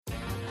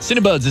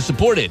Cinebuds is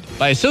supported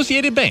by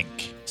Associated Bank.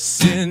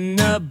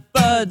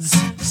 Cinebuds,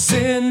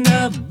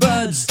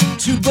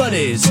 two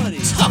buddies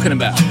talking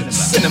about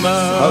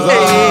cinema.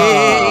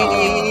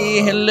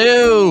 Hey,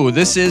 hello.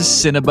 This is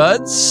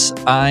Cinebuds.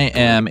 I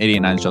am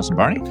 89's Justin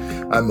Barney.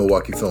 I'm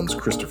Milwaukee Films'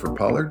 Christopher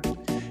Pollard.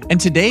 And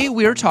today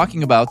we are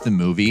talking about the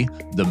movie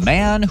The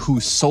Man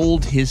Who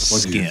Sold His Skin.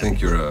 What do you think?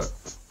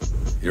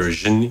 You're a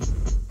genie?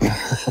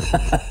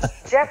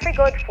 Geoffrey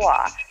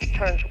Godefroy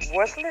turns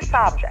worthless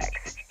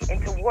objects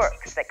into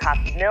works that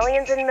cost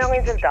millions and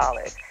millions of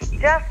dollars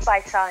just by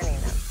signing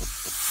them.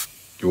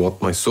 You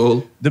want my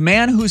soul? The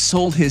Man Who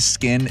Sold His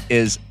Skin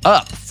is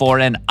up for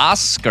an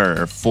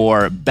Oscar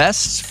for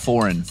Best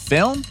Foreign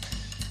Film.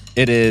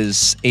 It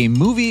is a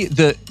movie.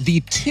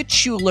 The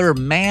titular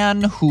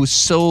Man Who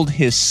Sold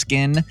His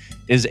Skin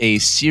is a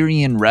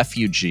Syrian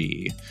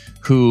refugee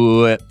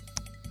who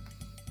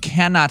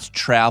cannot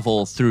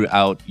travel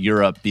throughout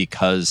Europe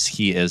because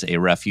he is a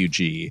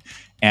refugee.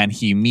 And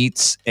he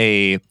meets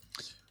a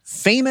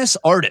famous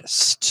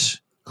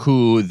artist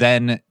who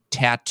then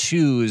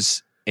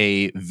tattoos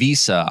a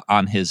visa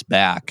on his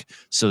back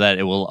so that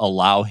it will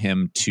allow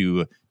him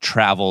to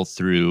travel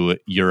through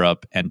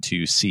Europe and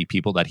to see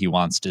people that he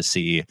wants to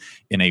see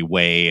in a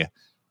way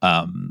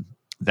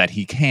that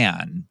he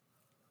can.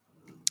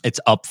 It's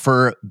up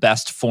for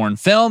Best Foreign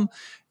Film,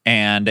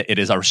 and it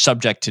is our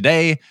subject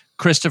today.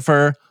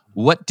 Christopher,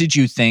 what did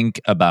you think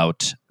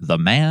about The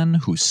Man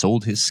Who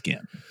Sold His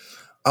Skin?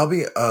 I'll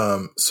be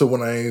so when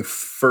we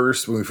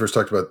first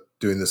talked about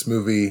doing this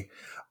movie,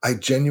 I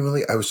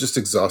was just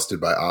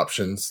exhausted by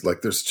options.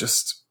 Like there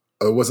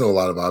wasn't a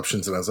lot of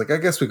options, and I was like, I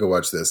guess we could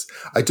watch this.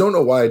 I don't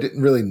know why I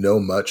didn't really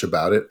know much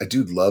about it. I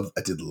did love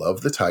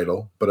the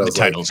title, but I was the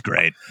title's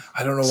great.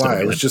 I don't know So why.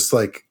 good. I was just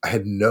like, I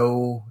had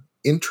no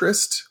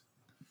interest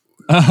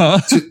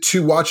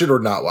to watch it or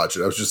not watch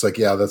it. I was just like,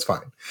 yeah, that's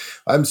fine.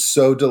 I'm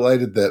so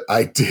delighted that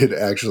I did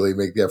actually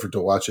make the effort to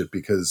watch it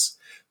because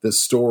the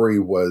story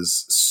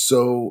was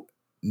so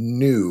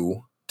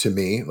new to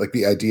me. Like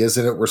the ideas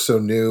in it were so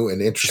new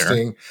and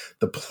interesting. Sure.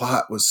 The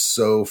plot was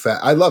so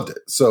fast. I loved it.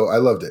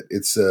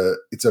 It's a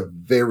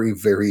very,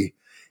 very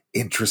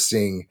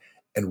interesting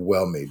and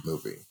well-made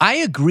movie. I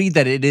agree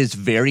that it is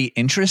very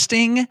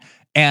interesting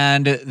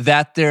and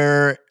that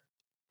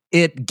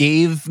it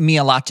gave me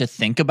a lot to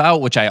think about,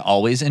 which I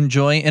always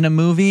enjoy in a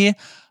movie.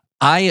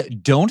 I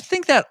don't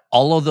think that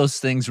all of those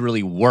things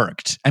really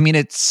worked. I mean,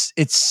 it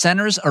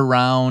centers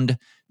around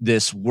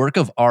this work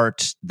of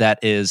art that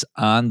is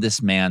on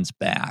this man's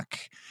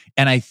back.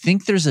 And I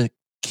think there's a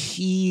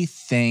key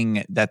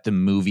thing that the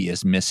movie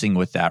is missing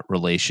with that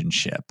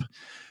relationship.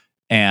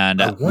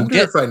 And I wonder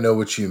if I know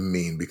what you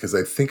mean, because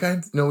I think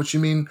I know what you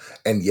mean,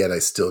 and yet I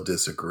still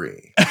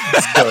disagree.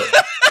 So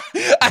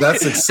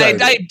that's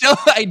exciting. I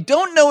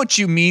don't know what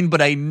you mean,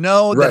 but I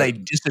know that I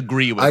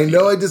disagree with you. I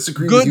know I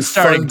disagree with you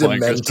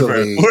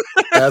fundamentally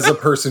as a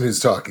person who's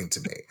talking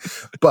to me.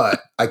 But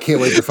I can't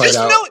wait to find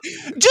out.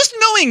 Just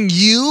knowing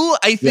you,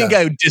 I think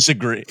I would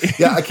disagree.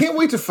 Yeah, I can't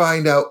wait to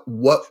find out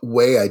what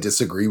way I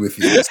disagree with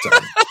you this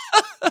time.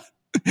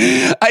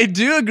 I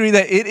do agree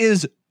that it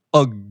is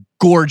a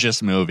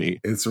gorgeous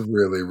movie. It's a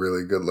really,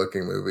 really good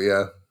looking movie,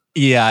 yeah.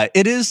 Yeah,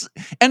 it is.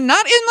 And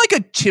not in like a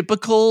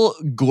typical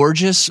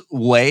gorgeous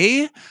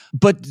way,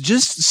 but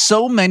just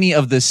so many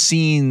of the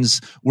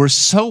scenes were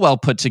so well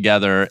put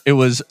together. It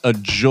was a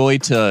joy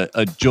to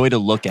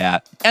look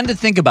at and to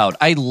think about.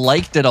 I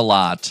liked it a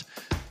lot.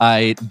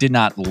 I did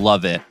not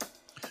love it.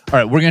 All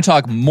right, we're going to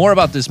talk more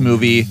about this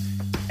movie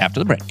after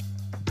the break.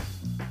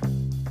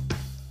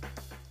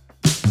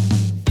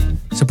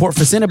 Support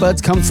for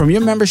Cinebuds comes from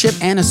your membership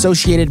and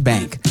Associated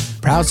Bank,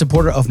 proud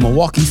supporter of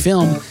Milwaukee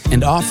Film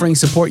and offering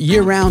support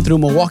year-round through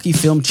Milwaukee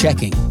Film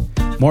Checking.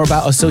 More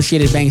about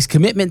Associated Bank's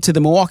commitment to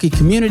the Milwaukee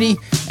community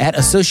at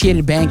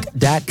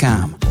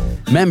associatedbank.com.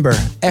 Member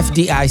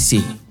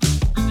FDIC.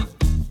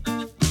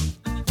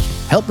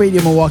 Help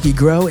Radio Milwaukee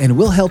grow and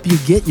we'll help you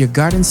get your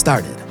garden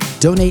started.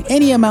 Donate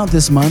any amount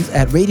this month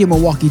at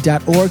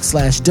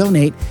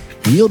radiomilwaukee.org/donate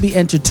and you'll be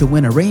entered to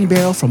win a rain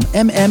barrel from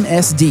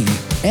MMSD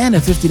and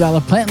a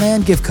 $50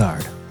 Plantland gift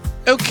card.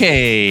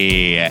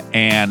 Okay,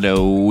 and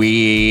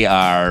we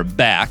are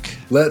back.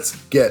 Let's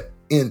get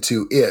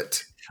into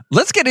it.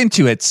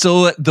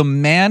 So, The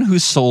Man Who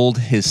Sold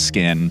His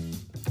Skin.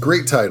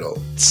 Great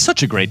title.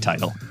 Such a great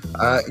title.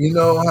 You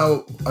know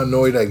how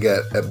annoyed I get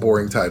at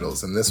boring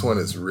titles, and this one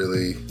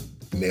really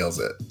nails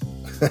it.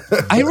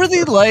 I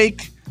really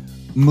like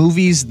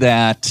movies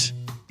that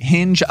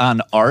hinge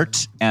on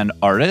art and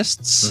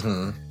artists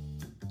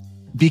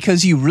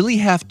because you really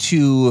have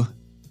to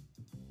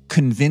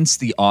convince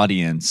the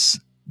audience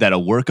that a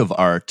work of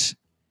art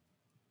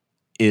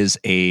is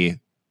a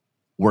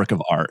work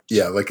of art.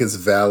 Yeah, like it's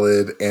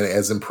valid and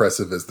as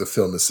impressive as the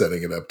film is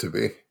setting it up to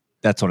be.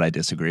 That's what I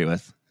disagree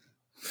with.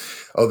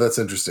 Oh, that's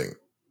interesting.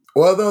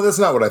 Well, no, that's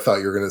not what I thought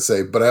you were going to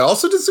say, but I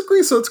also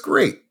disagree, so it's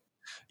great.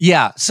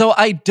 Yeah, so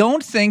I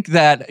don't think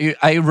that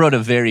I wrote a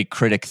very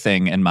critic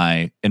thing in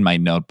my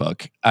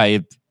notebook.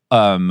 I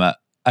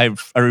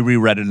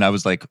reread it and I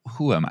was like,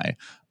 who am I?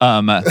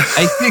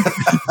 I think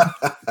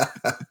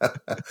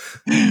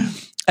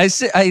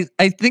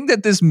I think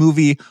that this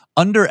movie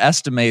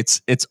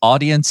underestimates its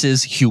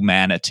audience's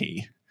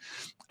humanity.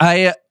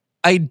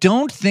 I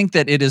don't think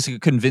that it is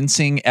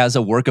convincing as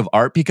a work of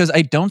art because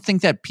I don't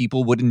think that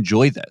people would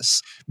enjoy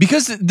this.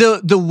 Because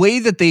the way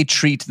that they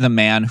treat the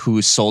man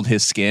who sold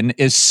his skin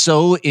is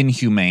so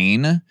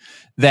inhumane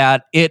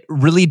that it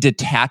really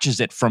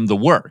detaches it from the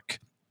work.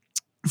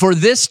 For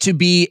this to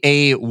be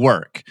a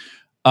work,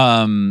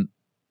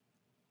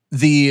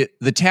 the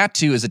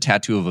tattoo is a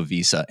tattoo of a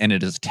visa, and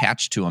it is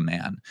attached to a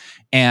man.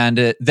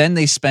 And then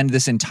they spend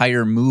this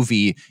entire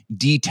movie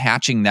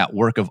detaching that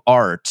work of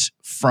art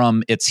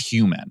from its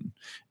human.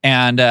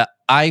 And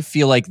I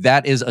feel like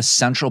that is a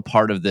central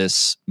part of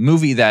this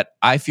movie that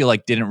I feel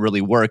like didn't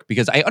really work,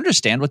 because I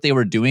understand what they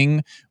were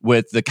doing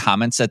with the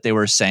comments that they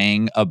were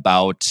saying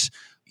about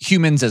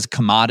humans as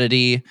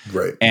commodity,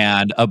 right,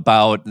 and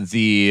about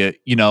the,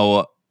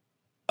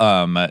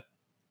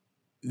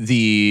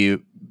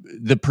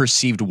 the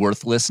perceived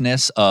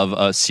worthlessness of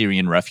a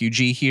Syrian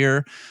refugee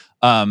here.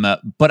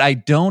 But I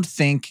don't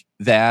think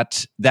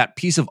that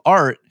piece of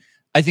art,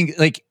 I think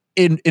like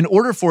in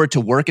order for it to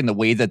work in the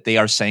way that they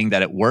are saying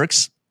that it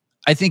works,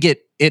 I think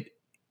it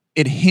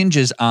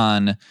hinges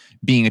on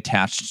being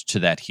attached to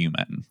that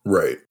human.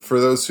 Right. For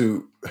those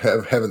who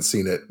haven't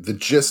seen it, the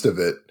gist of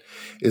it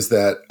is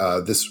that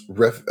this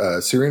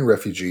Syrian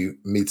refugee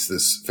meets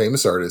this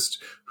famous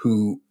artist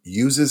who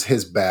uses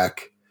his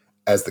back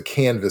as the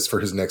canvas for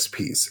his next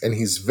piece. And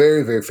he's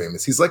very, very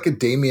famous. He's like a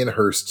Damien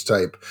Hirst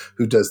type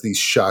who does these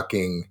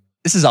shocking...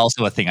 This is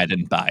also a thing I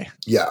didn't buy.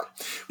 Yeah.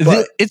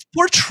 But its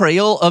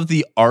portrayal of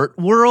the art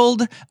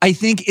world, I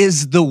think,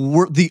 is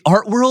the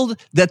art world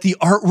that the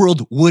art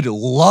world would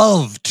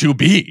love to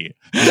be.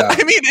 Yeah.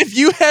 I mean, if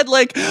you had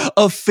like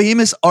a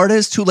famous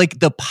artist who like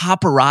the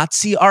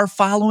paparazzi are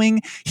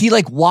following, he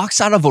like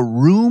walks out of a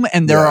room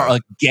and there are a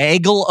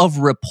gaggle of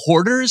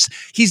reporters.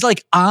 He's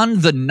like on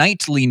the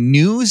nightly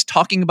news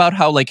talking about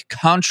how like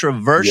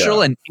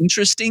controversial and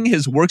interesting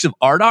his works of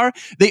art are.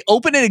 They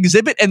open an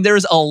exhibit and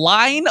there's a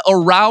line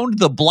around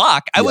the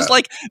block. I was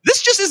like,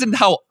 this just isn't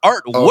how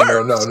art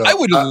works. No. I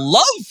would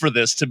love for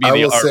this to be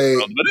the art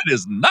world, but it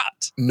is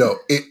not. No,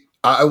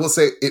 I will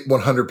say it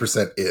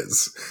 100%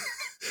 is.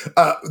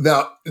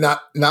 Now,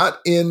 not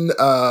in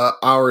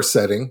our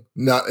setting,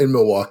 not in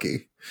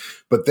Milwaukee,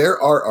 but there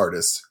are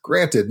artists,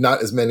 granted,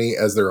 not as many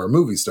as there are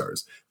movie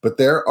stars, but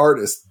there are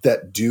artists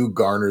that do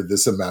garner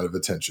this amount of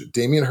attention.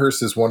 Damien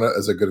Hirst is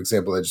as a good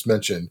example I just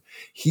mentioned.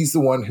 He's the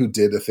one who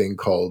did a thing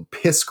called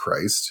Piss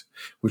Christ,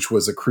 which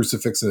was a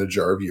crucifix in a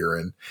jar of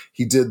urine.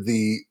 He did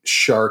the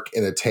shark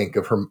in a tank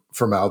of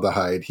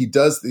formaldehyde. He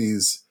does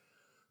these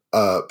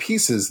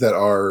pieces that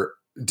are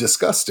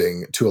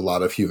disgusting to a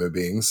lot of human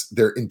beings.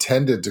 They're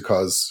intended to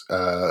cause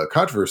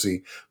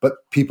controversy, but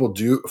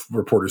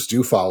reporters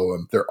do follow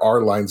him. There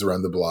are lines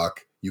around the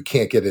block. You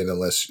can't get in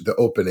unless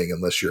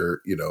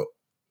you're,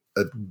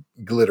 a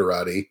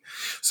glitterati.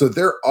 So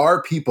there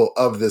are people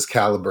of this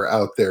caliber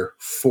out there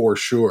for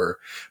sure,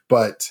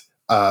 but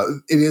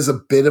it is a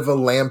bit of a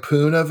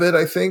lampoon of it,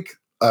 I think,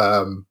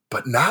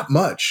 but not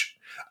much.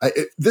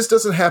 This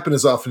doesn't happen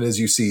as often as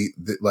you see,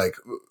 like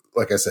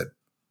I said,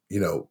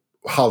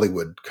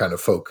 Hollywood kind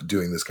of folk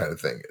doing this kind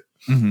of thing.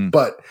 Mm-hmm.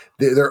 But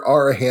there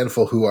are a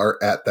handful who are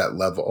at that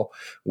level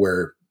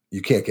where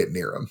you can't get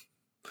near them.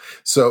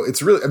 So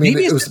it's really,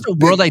 maybe it's just a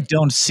world I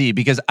don't see,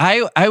 because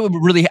I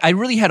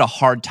really had a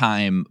hard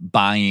time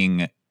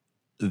buying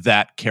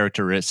that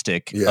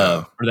characteristic.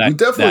 Yeah, we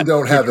definitely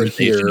don't have it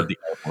here. Of the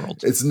art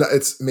world. It's not.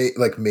 It's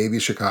like maybe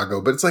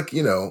Chicago, but it's like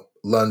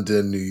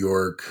London, New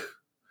York,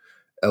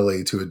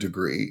 LA to a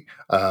degree.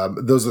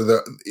 Those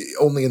are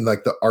only in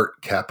like the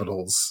art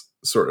capitals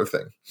sort of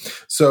thing.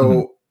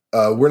 So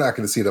we're not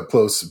going to see it up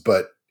close,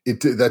 but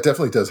that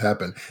definitely does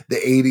happen. The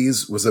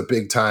 80s was a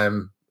big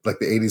time. Like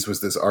the 80s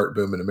was this art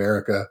boom in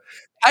America.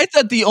 I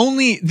thought the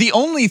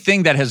only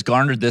thing that has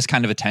garnered this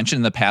kind of attention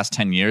in the past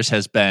 10 years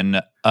has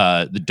been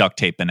the duct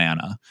tape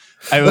banana.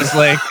 I was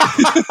like,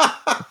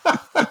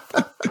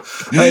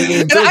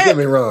 don't get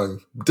me wrong.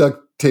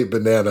 Duct tape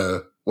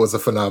banana was a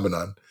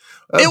phenomenon.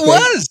 It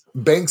was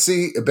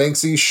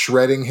Banksy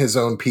shredding his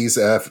own piece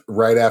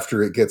right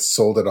after it gets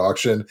sold at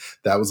auction.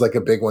 That was like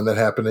a big one that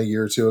happened a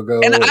year or two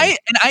ago. And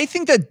I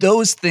think that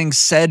those things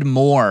said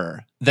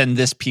more than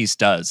this piece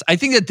does. I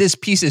think that this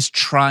piece is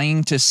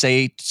trying to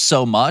say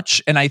so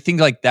much, and I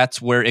think like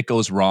that's where it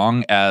goes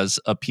wrong as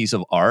a piece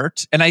of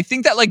art. And I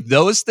think that like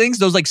those things,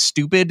 those like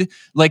stupid,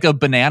 like a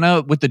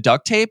banana with the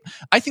duct tape,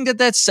 I think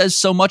that says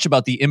so much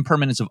about the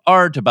impermanence of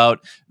art,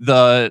 about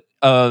the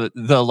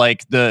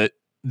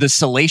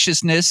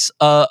salaciousness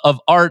of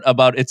art,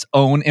 about its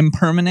own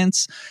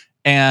impermanence.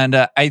 And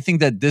I think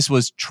that this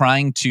was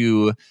trying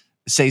to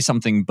say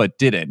something but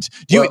didn't.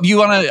 Do you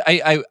want to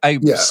I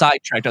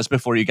sidetracked us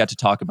before you got to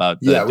talk about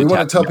we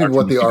want to tell people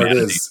what the art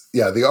is.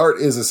 Yeah, the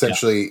art is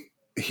essentially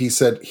he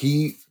said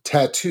he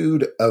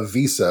tattooed a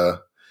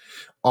visa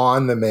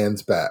on the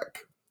man's back.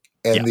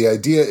 And the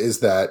idea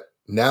is that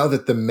now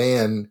that the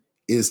man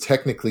is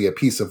technically a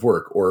piece of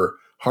work or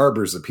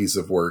harbors a piece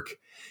of work,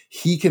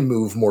 he can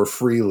move more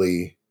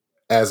freely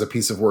as a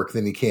piece of work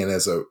than he can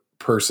as a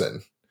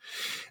person.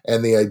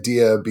 And the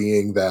idea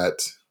being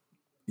that,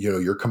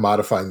 you're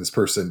commodifying this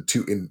person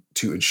to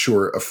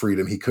ensure a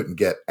freedom he couldn't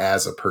get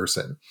as a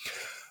person.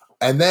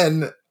 And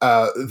then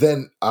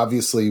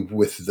obviously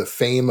with the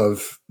fame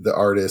of the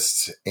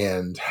artist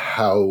and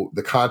how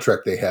the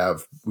contract they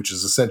have, which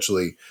is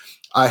essentially,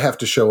 I have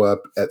to show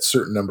up at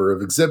certain number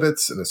of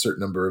exhibits and a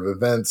certain number of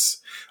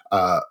events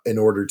in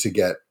order to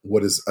get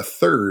what is a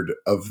third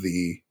of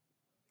the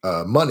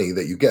money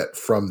that you get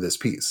from this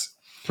piece.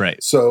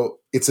 Right. So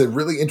it's a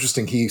really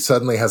interesting, he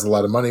suddenly has a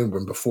lot of money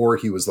when before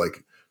he was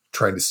like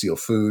trying to steal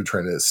food,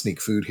 trying to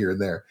sneak food here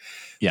and there.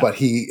 Yeah. But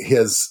he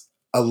has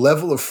a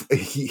level of,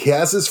 he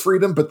has his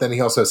freedom, but then he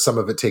also has some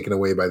of it taken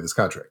away by this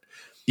contract.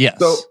 Yes.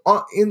 So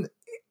in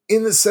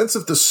the sense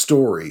of the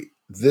story,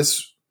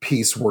 this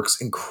piece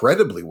works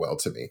incredibly well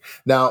to me.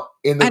 Now,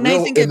 in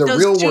the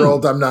real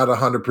world, I'm not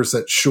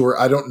 100% sure.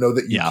 I don't know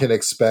that you can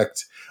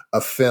expect a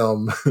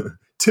film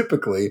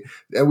typically,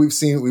 and we've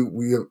seen,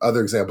 we have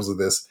other examples of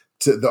this,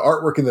 the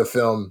artwork in the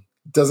film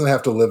doesn't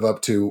have to live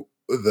up to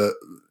the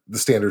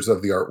standards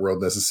of the art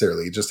world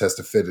necessarily. It just has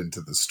to fit into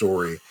the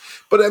story.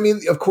 But I mean,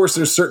 of course,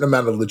 there's a certain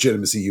amount of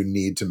legitimacy you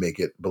need to make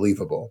it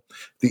believable.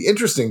 The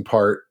interesting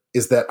part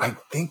is that I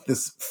think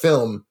this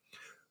film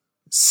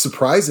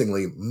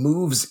surprisingly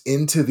moves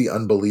into the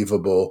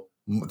unbelievable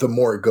the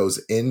more it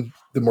goes in,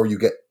 the more you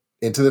get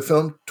into the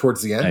film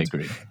towards the end. I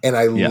agree. And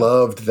I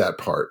loved that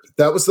part.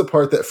 That was the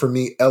part that for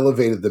me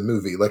elevated the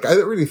movie. Like I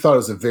really thought it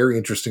was a very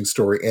interesting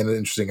story and an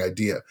interesting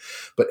idea.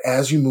 But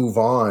as you move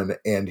on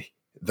and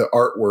the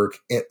artwork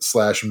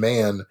 /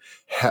 man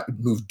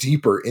move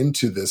deeper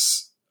into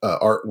this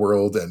art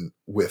world and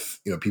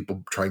with,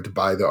 people trying to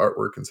buy the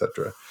artwork,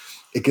 etc.,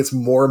 it gets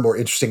more and more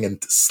interesting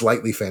and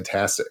slightly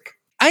fantastic.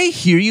 I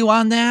hear you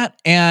on that.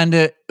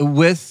 And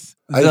with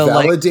I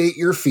validate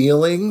your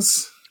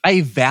feelings.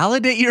 I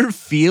validate your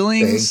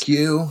feelings. Thank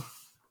you.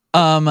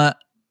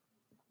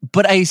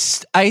 But I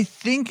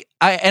think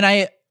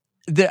I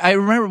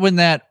remember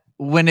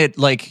when it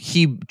like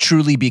he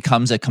truly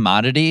becomes a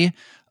commodity,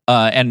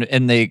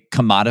 and they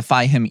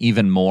commodify him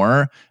even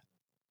more.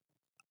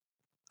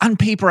 On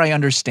paper, I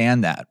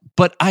understand that,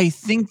 but I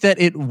think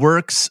that it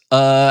works.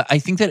 I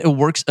think that it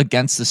works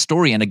against the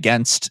story and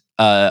against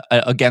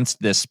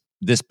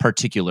this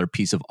particular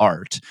piece of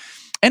art.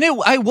 And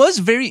I was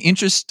very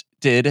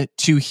interested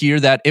to hear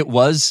that it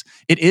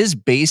is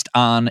based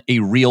on a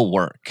real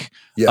work.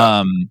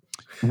 Yeah.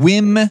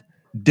 Wim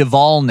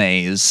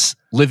Duvernay's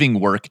living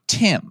work,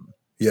 Tim.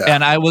 Yeah.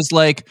 And I was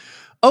like,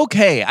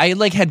 okay, I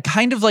had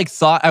kind of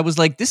thought, I was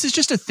like, this is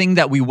just a thing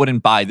that we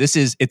wouldn't buy.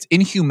 It's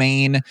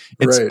inhumane.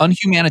 It's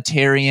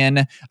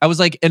unhumanitarian. I was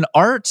like, an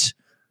art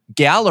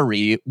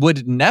gallery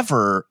would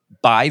never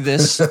buy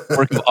this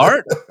work of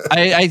art.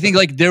 I think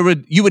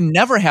you would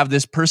never have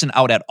this person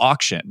out at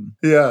auction.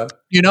 Yeah.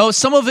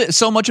 Some of it,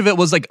 so much of it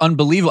was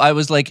unbelievable. I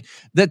was like,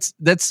 that's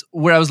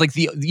where I was like,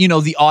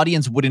 the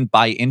audience wouldn't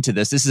buy into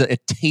this. This is a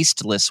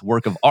tasteless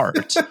work of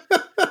art.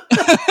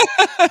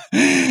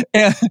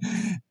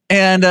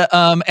 And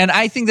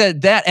I think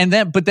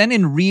but then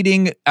in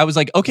reading, I was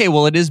like, okay,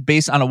 well, it is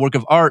based on a work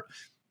of art.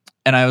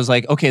 And I was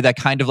like, okay, that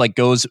kind of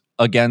goes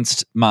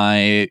against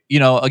my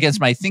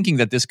thinking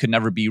that this could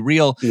never be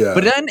real. Yeah.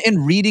 But then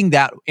in reading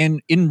that,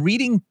 in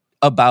reading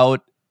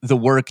about the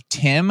work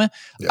Tim,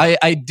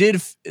 I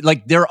did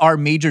there are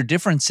major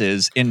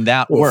differences in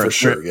that work. For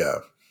sure, yeah.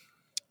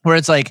 Where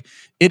it's like,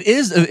 it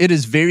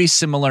is very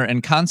similar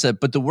in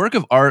concept, but the work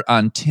of art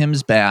on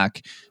Tim's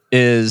back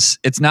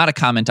it's not a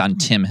comment on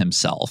Tim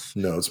himself.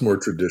 No, it's more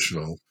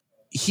traditional.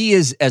 He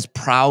is as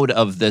proud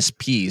of this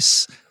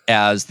piece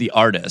as the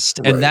artist.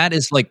 And that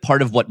is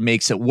part of what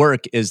makes it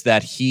work, is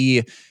that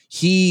his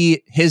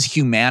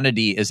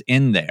humanity is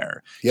in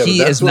there. Yeah,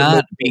 he is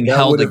not being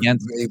held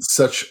against. Made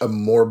such a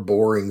more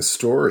boring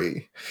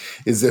story.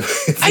 Is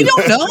if I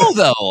don't know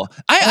though.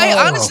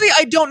 I honestly,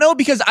 I don't know,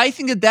 because I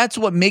think that's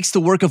what makes the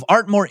work of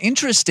art more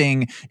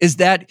interesting, is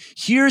that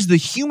here's the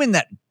human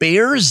that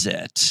bears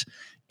it,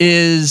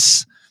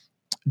 is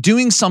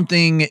doing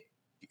something,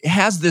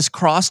 has this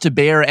cross to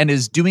bear, and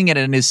is doing it,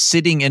 and is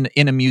sitting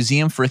in a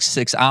museum for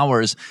 6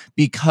 hours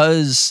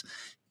because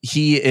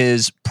he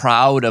is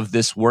proud of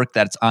this work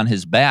that's on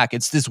his back.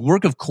 It's this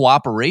work of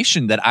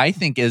cooperation that I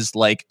think is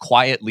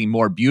quietly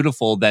more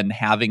beautiful than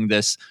having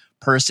this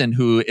person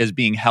who is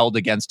being held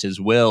against his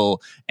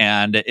will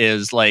and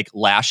is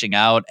lashing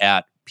out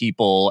at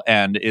people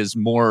and is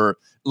more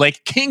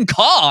like King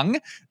Kong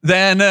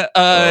than than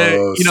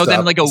a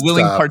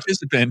willing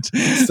participant.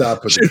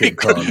 Stop with the King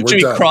Kong. Should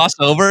we cross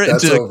over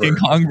into King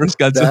Kong versus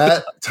Godzilla?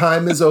 That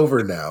time is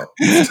over now.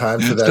 It's time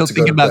for that Still to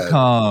go to thinking about bed.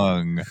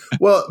 Kong.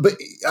 Well, but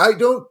I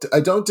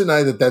don't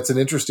deny that that's an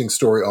interesting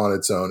story on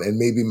its own, and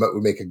maybe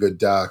would make a good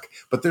doc.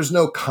 But there's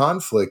no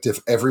conflict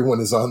if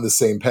everyone is on the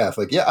same path.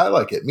 Yeah, I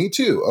like it. Me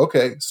too.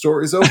 Okay,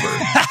 story's over.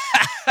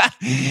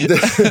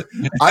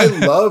 I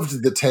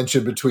loved the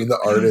tension between the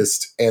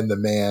artist and the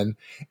man,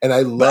 and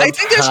I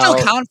think there's still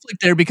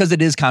conflict there because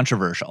it is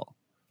controversial.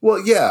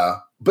 Well, yeah,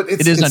 but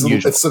it is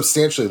unusual. It's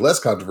substantially less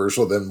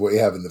controversial than what we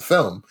have in the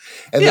film.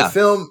 And the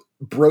film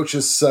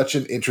broaches such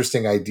an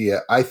interesting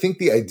idea. I think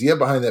the idea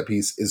behind that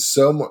piece is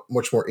so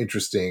much more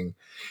interesting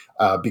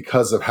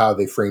because of how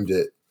they framed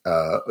it.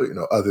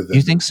 Other than,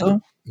 you think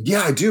so?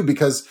 Yeah, I do,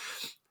 because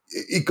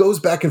it goes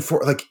back and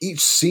forth. Like each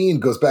scene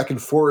goes back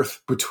and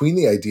forth between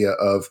the idea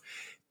of,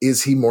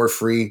 is he more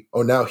free?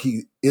 Oh, now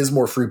he is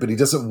more free, but he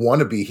doesn't want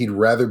to be. He'd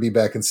rather be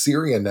back in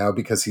Syria now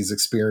because he's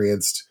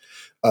experienced,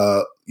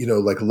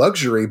 like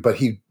luxury, but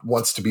he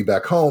wants to be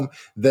back home.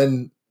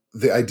 Then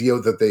the idea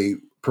that they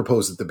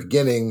propose at the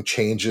beginning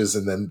changes,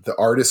 and then the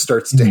artist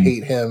starts to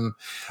hate him.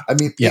 I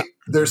mean,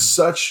 there's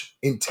such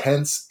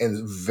intense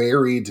and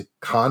varied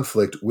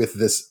conflict with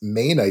this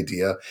main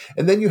idea.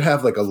 And then you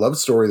have like a love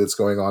story that's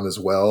going on as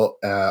well,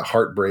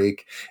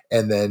 heartbreak,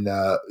 and then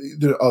a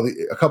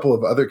couple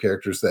of other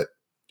characters that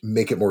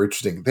make it more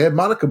interesting. They had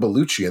Monica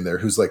Bellucci in there,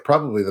 who's like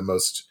probably the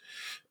most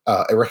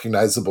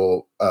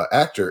recognizable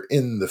actor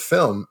in the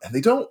film.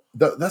 And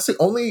that's the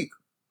only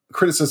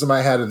criticism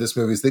I had of this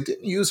movie, is they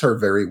didn't use her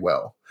very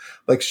well.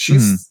 Like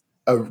she's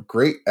a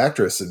great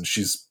actress and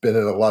she's been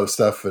in a lot of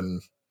stuff,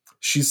 and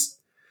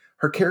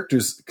her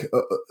character's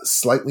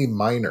slightly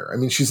minor. I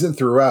mean, she's in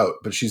throughout,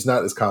 but she's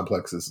not as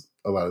complex as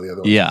a lot of the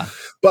other ones. Yeah.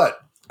 But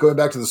going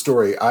back to the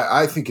story,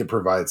 I think it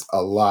provides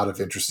a lot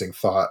of interesting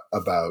thought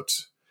about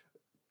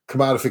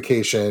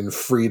commodification,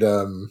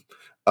 freedom,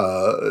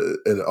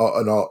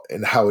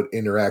 and how it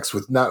interacts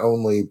with not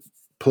only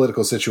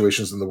political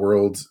situations in the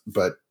world,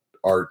 but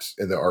art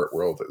in the art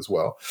world as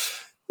well.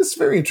 It's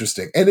very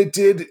interesting. And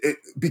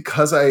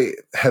because I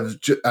have,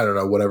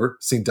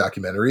 seen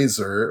documentaries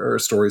or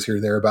stories here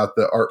and there about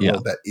the art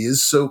world that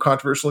is so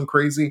controversial and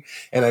crazy.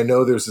 And I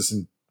know there's this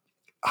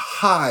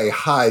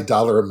high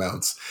dollar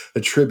amounts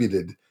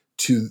attributed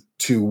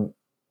to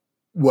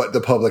what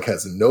the public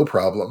has no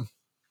problem.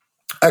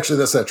 Actually,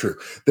 that's not true.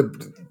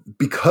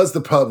 Because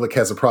the public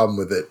has a problem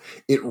with it,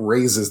 it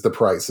raises the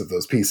price of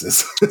those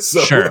pieces.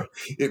 So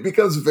it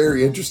becomes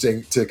very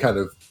interesting to kind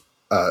of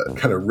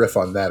riff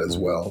on that as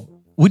well.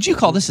 Would you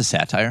call this a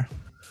satire?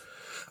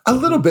 A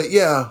little bit,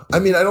 yeah. I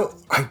mean, I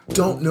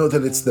don't know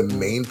that it's the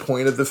main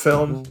point of the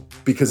film,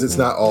 because it's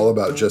not all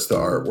about just the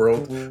art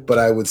world. But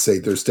I would say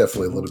there's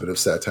definitely a little bit of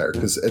satire,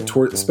 because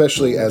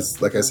especially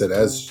as, like I said,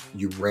 as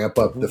you ramp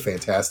up the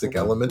fantastic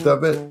element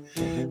of it,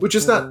 which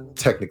is not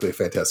technically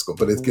fantastical,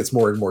 but it gets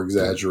more and more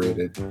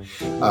exaggerated.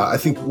 I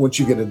think once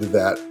you get into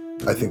that,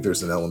 I think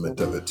there's an element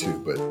of it too.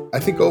 But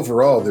I think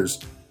overall, there's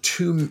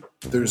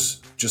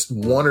just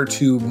one or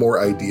two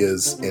more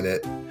ideas in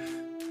it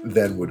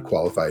than would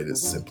qualify it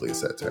as simply a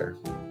satire.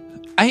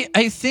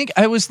 I think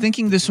I was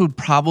thinking this would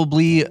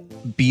probably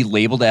be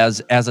labeled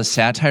as a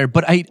satire,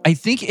 but I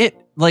think it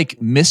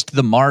like missed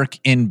the mark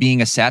in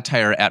being a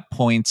satire at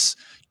points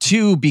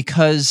too,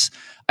 because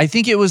I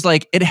think it was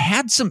like it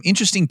had some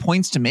interesting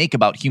points to make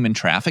about human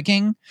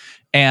trafficking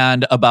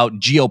and about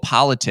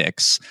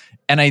geopolitics.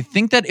 And I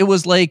think that it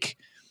was like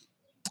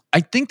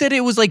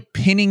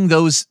pinning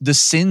the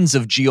sins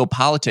of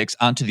geopolitics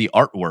onto the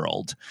art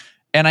world.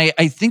 And I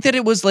think that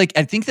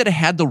it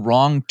had the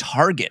wrong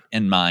target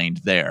in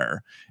mind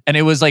there. And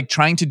it was like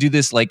trying to do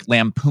this like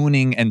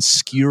lampooning and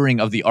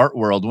skewering of the art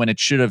world when it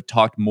should have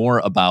talked more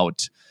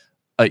about,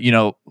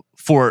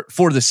 for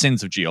the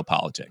sins of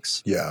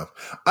geopolitics. Yeah.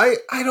 I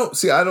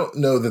don't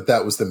know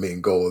that was the main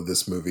goal of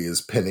this movie, they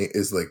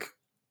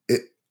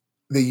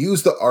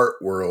use the art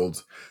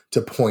world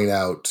to point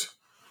out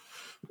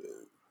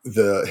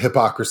the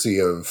hypocrisy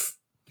of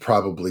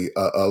probably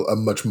a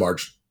much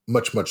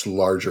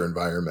larger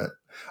environment.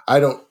 I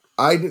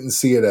didn't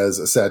see it as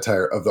a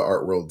satire of the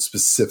art world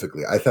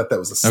specifically. I thought that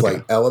was a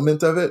slight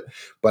element of it,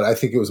 but I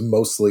think it was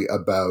mostly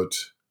about,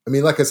 I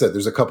mean, like I said,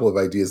 there's a couple of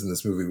ideas in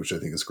this movie, which I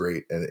think is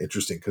great and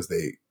interesting because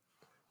they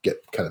get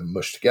kind of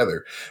mushed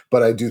together.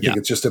 But I do think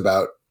it's just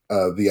about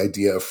the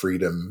idea of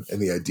freedom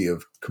and the idea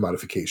of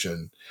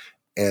commodification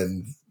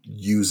and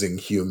using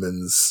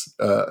humans.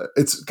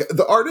 It's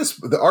the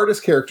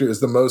artist character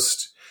is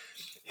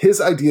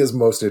his idea is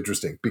most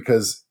interesting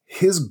because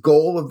his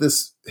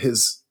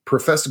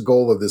professed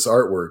goal of this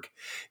artwork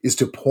is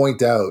to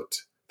point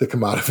out the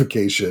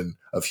commodification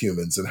of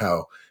humans and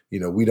how,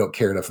 we don't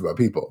care enough about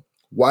people,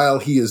 while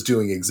he is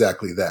doing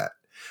exactly that,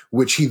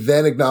 which he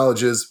then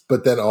acknowledges,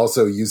 but then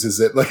also uses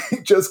it like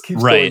he just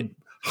keeps going,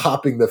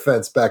 hopping the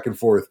fence back and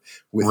forth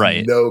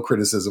with no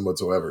criticism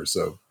whatsoever.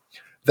 So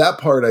that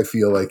part I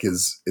feel like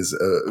is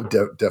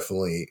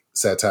definitely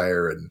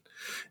satire and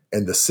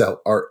the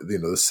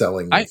the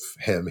selling of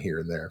him here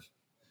and there.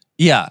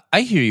 Yeah,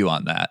 I hear you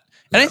on that.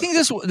 And I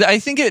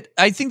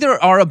think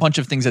there are a bunch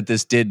of things that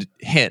this did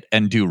hit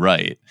and do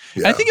right.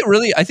 Yeah. I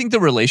think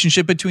the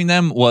relationship between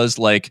them was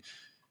like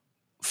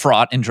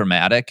fraught and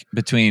dramatic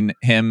between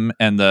him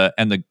and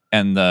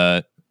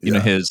the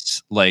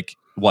his like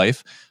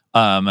wife.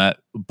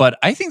 But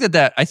I think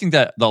that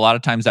a lot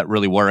of times that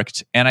really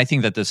worked. And I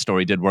think that this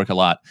story did work a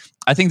lot.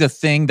 I think the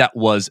thing that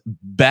was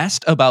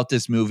best about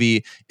this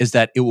movie is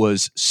that it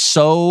was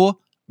so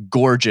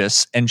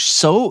gorgeous and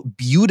so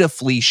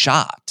beautifully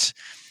shot.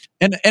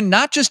 And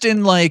not just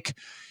in like,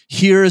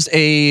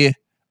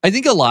 I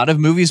think a lot of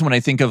movies, when I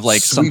think of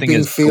like something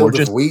Sweeping as field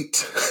gorgeous, of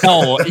wheat.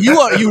 no,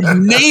 you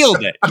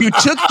nailed it. You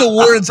took the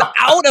words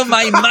out of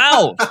my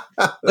mouth.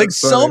 Like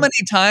so funny. many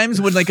times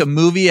when like a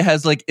movie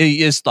has like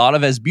is thought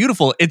of as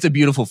beautiful, it's a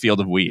beautiful field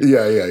of wheat.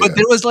 Yeah. But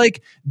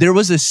there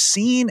was a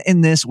scene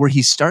in this where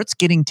he starts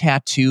getting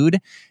tattooed,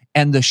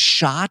 and the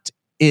shot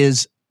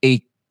is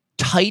a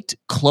tight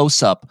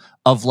close up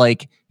of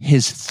like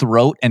his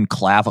throat and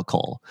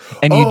clavicle,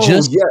 and you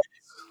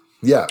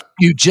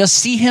just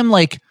see him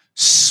like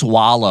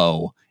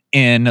swallow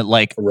in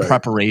like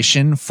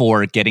preparation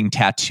for getting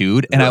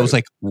tattooed, and I was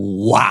like,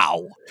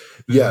 wow,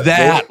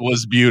 that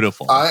was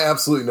beautiful. I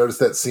absolutely noticed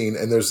that scene,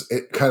 and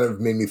it kind of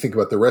made me think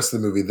about the rest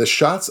of the movie. The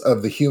shots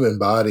of the human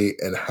body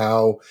and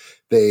how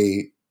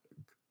they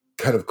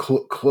kind of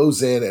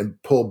close in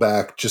and pull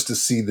back just to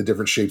see the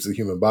different shapes of the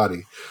human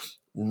body.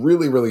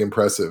 Really, really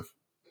impressive.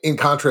 In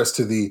contrast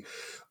to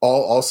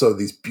also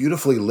these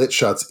beautifully lit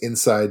shots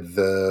inside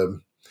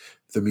the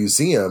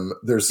museum.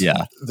 There's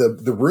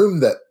the room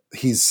that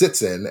he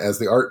sits in as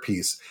the art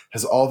piece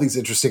has all these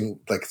interesting,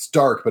 like it's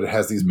dark, but it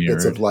has these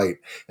bits of light.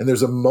 And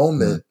there's a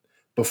moment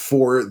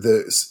before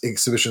the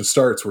exhibition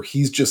starts where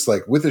he's just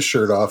like with his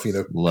shirt off,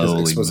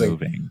 slowly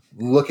moving,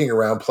 looking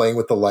around, playing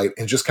with the light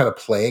and just kind of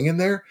playing in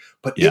there.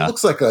 But it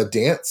looks like a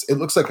dance. It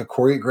looks like a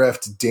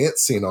choreographed dance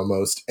scene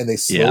almost. And they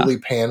slowly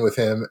pan with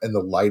him, and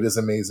the light is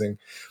amazing.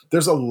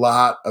 There's a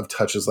lot of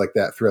touches like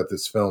that throughout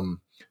this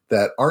film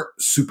that aren't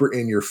super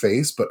in your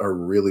face, but are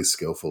really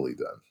skillfully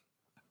done.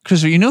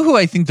 Christopher, you know who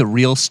I think the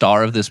real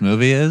star of this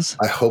movie is?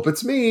 I hope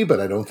it's me, but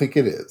I don't think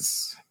it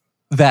is.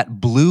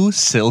 That blue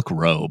silk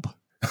robe.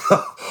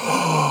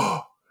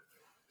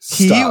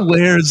 He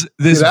wears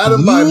this. Get out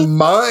of my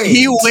mind.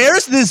 He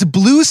wears this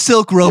blue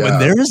silk robe,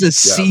 and there is a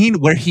scene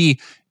where he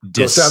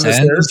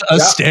descends a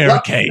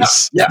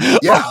staircase. Yeah.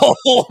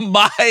 Oh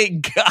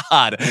my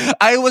God.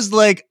 I was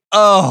like,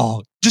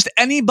 oh, just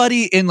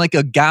anybody in like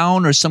a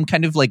gown or some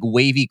kind of like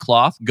wavy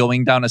cloth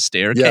going down a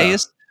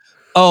staircase. Yeah.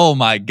 Oh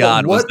my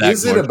God. What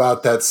is it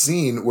about that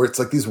scene where it's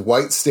like these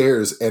white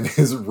stairs and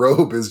his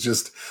robe is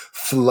just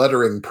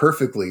fluttering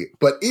perfectly?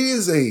 But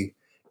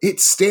it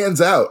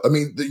stands out. I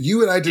mean,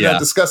 you and I did not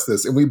discuss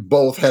this, and we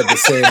both had the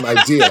same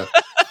idea.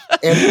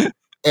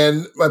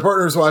 And my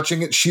partner's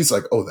watching it. She's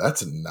like, "Oh,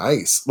 that's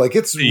nice. Like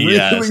it's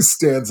really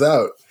stands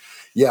out."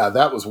 Yeah,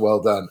 that was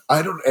well done.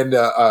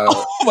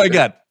 Oh my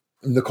God.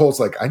 Nicole's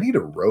like, "I need a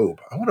robe.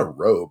 I want a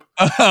robe."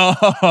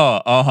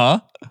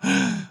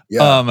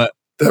 Yeah.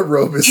 That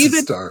robe is a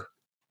star.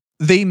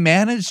 They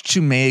managed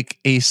to make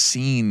a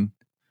scene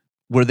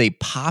where they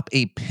pop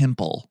a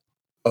pimple.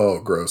 Oh,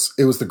 gross.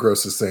 It was the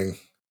grossest thing.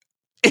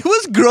 It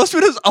was gross,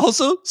 but it was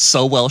also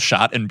so well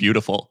shot and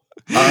beautiful.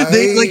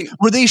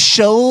 They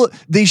show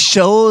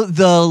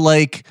the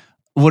like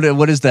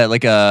what is that,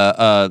 like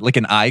like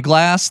an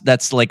eyeglass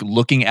that's like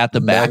looking at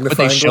the back, but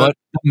they show it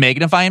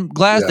magnifying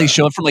glass. They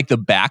show it from like the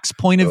back's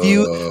point of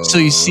view, so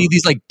you see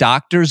these like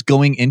doctors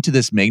going into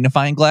this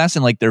magnifying glass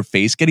and like their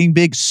face getting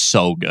big.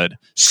 So good,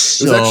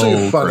 so it was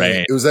actually funny.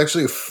 Great.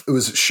 It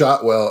was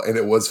shot well, and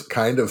it was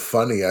kind of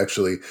funny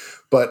actually.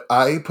 But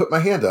I put my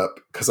hand up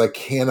because I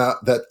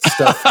cannot. That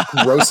stuff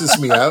grosses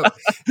me out.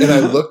 And I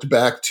looked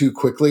back too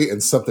quickly,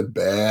 and something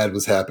bad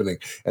was happening.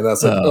 And I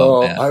was like,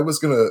 I was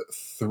gonna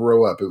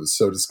throw up. It was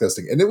so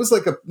disgusting. And it was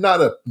like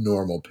not a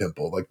normal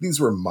pimple. Like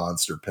these were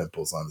monster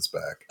pimples on his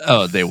back.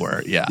 Oh, they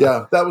were. Yeah.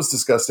 Yeah, that was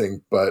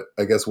disgusting. But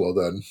I guess well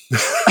done.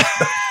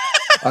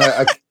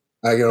 I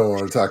don't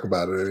want to talk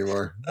about it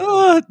anymore.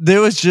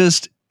 There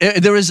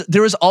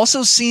was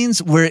also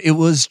scenes where it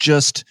was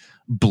just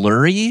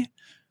blurry.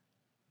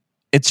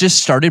 It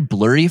just started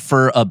blurry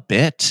for a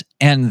bit,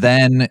 and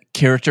then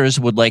characters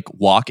would like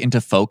walk into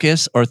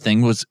focus or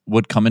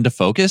would come into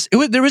focus.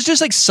 There was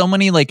just like so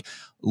many like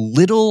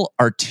little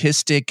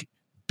artistic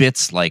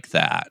bits like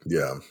that.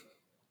 Yeah.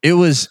 It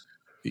was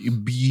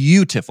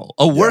beautiful.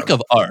 A work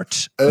of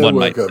art. One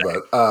might say.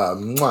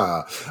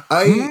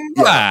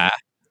 I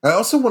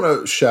also want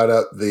to shout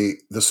out the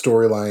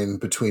storyline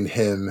between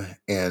him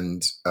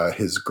and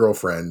his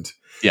girlfriend.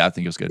 Yeah, I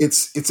think it was good.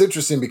 It's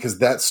interesting because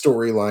that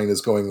storyline is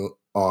going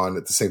on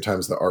at the same time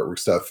as the artwork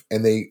stuff,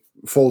 and they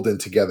fold in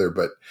together,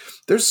 but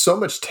there's so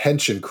much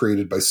tension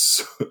created by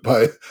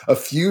a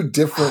few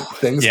different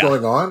things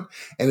going on,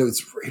 and it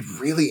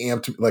really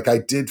amped. Like I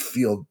did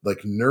feel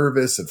like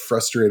nervous and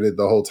frustrated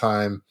the whole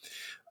time,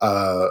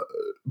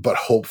 but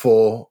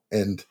hopeful.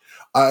 And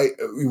I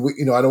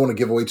don't want to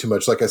give away too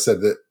much. Like I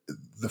said, that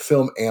the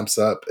film amps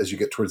up as you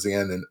get towards the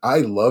end, and I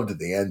loved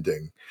the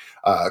ending.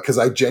 Because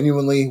I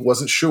genuinely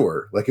wasn't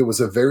sure. Like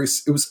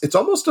it's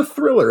almost a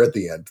thriller at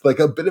the end, like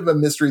a bit of a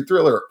mystery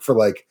thriller for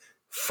like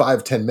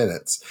 5-10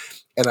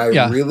 minutes. And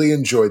I really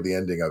enjoyed the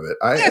ending of it.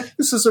 I think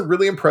this is a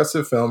really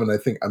impressive film, and I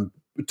think I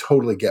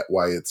totally get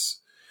why it's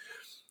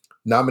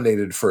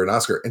nominated for an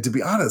Oscar. And to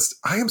be honest,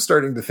 I am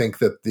starting to think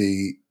that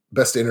the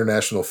Best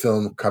International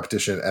Film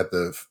competition at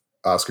the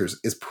Oscars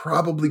is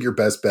probably your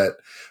best bet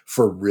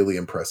for really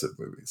impressive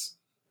movies.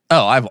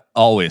 Oh, I've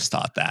always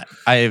thought that.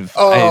 I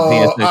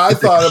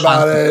thought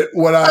about it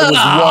when I was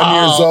 1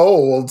 year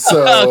old.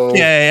 So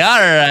okay, all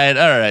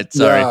right.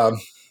 Sorry,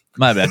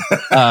 my bad.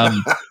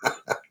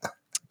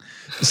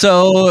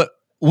 So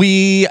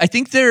I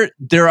think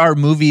there are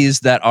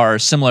movies that are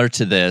similar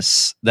to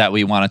this that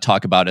we want to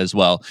talk about as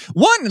well.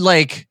 One,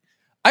 like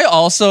I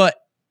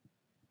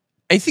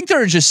think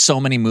there are just so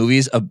many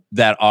movies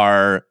that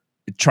are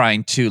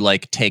trying to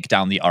like take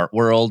down the art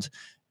world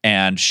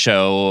and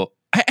show.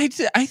 I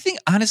think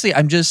honestly,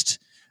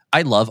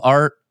 I love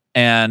art,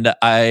 and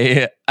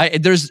there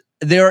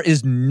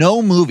is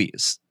no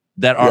movies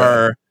that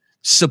are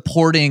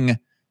supporting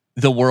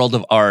the world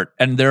of art,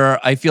 and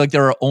I feel like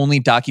there are only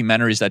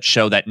documentaries that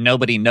show that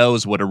nobody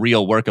knows what a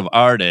real work of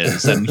art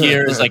is, and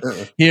here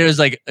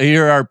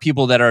are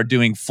people that are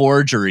doing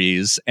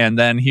forgeries, and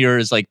then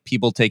here's like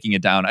people taking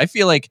it down. I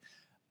feel like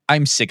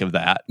I'm sick of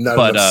that.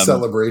 Not enough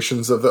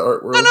celebrations of the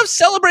art world. Not enough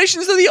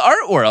celebrations of the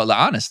art world,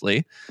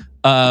 honestly.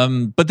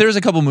 But there's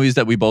a couple movies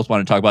that we both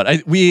want to talk about.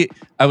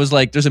 I was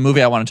like, there's a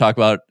movie I want to talk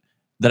about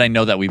that I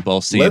know that we've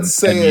both seen. Let's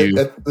say it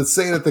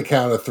at the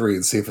count of three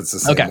and see if it's the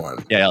same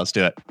one. Yeah, let's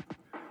do it.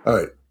 All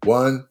right.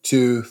 1,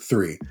 2,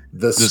 3.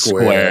 The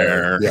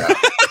Square. Yeah.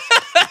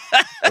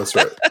 That's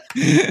right.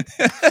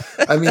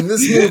 I mean,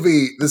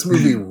 this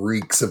movie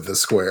reeks of The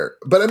Square.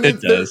 But I mean,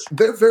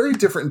 they're very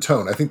different in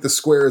tone. I think The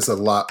Square is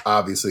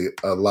obviously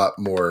a lot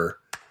more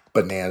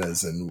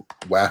bananas and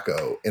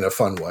wacko in a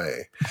fun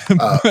way.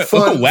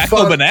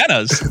 Wacko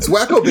bananas. It's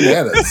wacko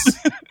bananas.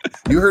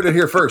 You heard it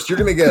here first. You're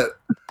going to get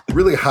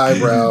really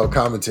highbrow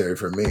commentary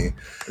from me.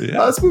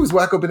 Yeah. This movie's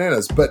wacko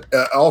bananas, but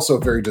also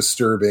very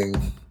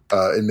disturbing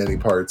in many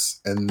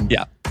parts. And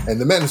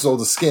the Man Who Sold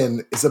His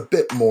Skin is a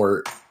bit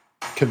more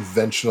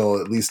conventional,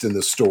 at least in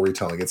the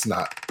storytelling. It's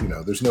not,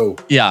 there's no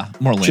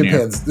more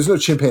linear. There's no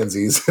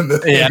chimpanzees in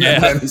the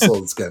Man Who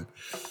Sold His Skin.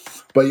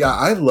 But yeah,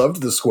 I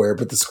loved The Square,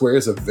 but The Square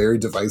is a very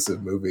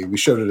divisive movie. We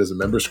showed it as a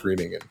member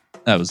screening,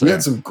 and we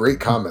had some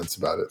great comments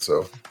about it.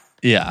 So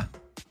yeah,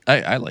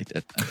 I liked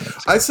it.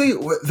 I'd say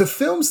the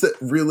films that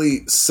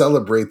really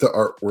celebrate the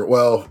art world.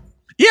 Well,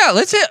 yeah,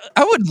 let's say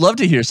I would love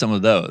to hear some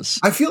of those.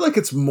 I feel like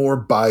it's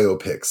more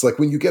biopics. Like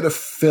when you get a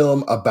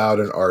film about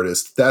an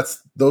artist,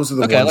 those are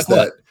the ones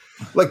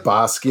like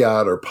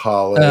Basquiat or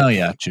Pollock. Oh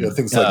yeah, true.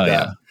 Things like that.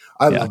 Yeah.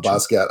 I love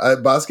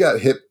Basquiat. Basquiat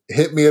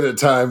hit me at a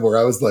time where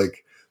I was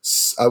like,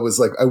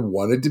 I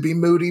wanted to be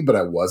moody, but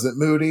I wasn't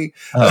moody.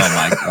 Oh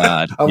my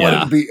God. I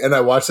wanted to be, and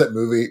I watched that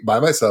movie by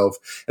myself,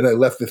 and I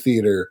left the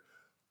theater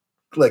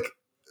like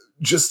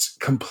just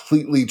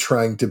completely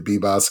trying to be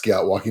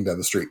Basquiat walking down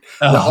the street.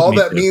 Now, all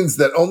that means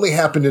that only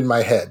happened in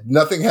my head.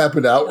 Nothing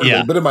happened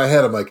outwardly, but in my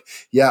head, I'm like,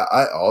 yeah,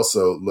 I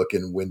also look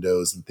in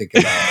windows and think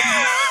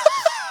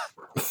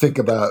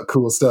about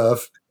cool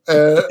stuff.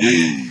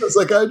 It's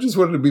like I just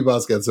wanted to be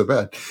Basquiat so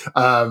bad.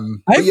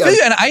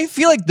 I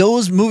feel like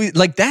those movies,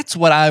 like that's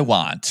what I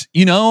want.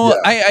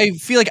 I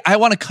feel like I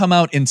want to come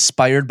out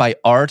inspired by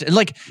art, and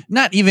like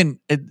not even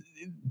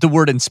the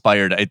word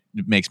inspired. It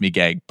makes me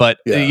gag, but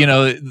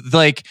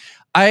like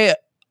I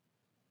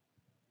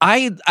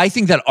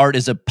think that art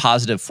is a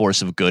positive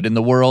force of good in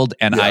the world,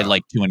 and I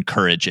like to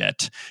encourage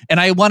it. And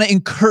I want to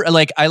encourage,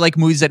 like I like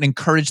movies that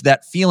encourage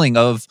that feeling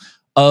of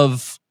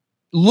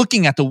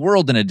looking at the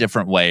world in a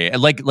different way,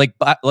 like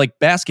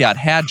Basquiat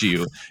had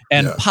you,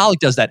 and Pollock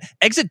does that.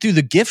 Exit Through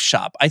the Gift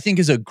Shop, I think,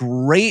 is a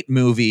great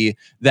movie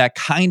that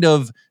kind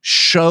of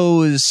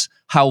shows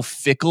how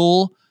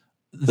fickle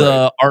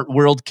the art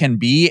world can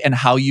be, and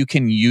how you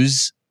can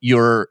use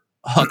your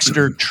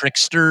huckster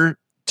trickster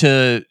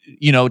to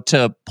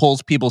pull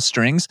people's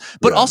strings,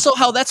 but also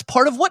how that's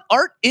part of what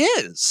art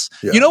is.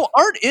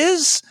 Art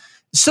is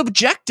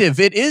subjective.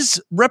 It is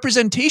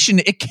representation.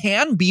 It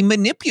can be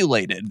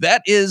manipulated.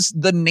 That is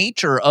the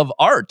nature of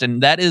art,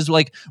 and that is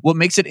like what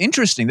makes it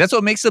interesting. That's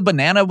what makes the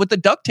banana with the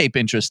duct tape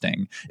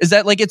interesting, is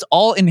that like it's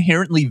all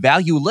inherently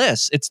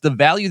valueless. It's the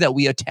value that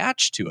we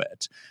attach to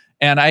it.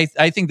 And I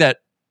think that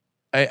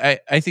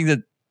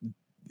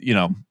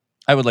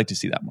I would like to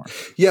see that more.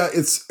 Yeah,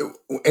 it's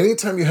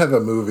anytime you have a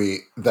movie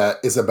that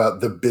is about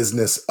the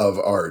business of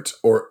art,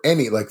 or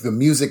any, like the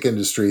music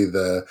industry,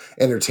 the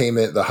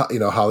entertainment, the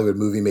Hollywood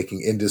movie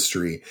making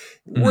industry,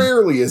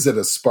 rarely is it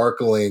a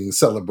sparkling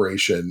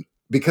celebration,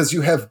 because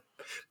you have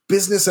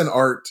business and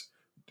art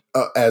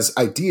as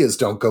ideas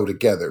don't go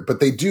together,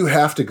 but they do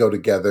have to go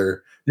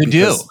together.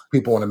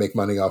 People want to make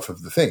money off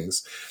of the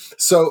things.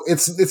 So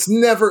it's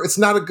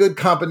not a good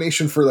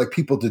combination for like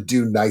people to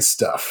do nice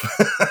stuff.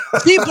 I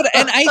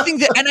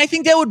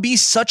think that would be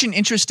such an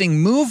interesting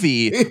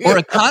movie or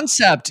a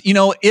concept.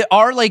 It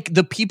are like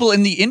the people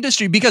in the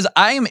industry, because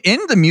I am in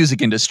the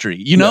music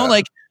industry.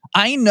 Like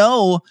I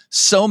know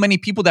so many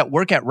people that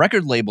work at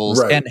record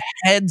labels and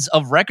heads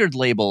of record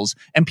labels,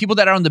 and people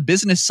that are on the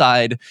business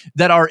side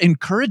that are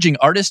encouraging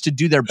artists to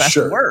do their best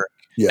work.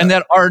 Yeah. And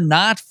that are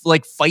not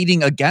like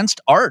fighting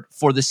against art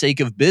for the sake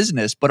of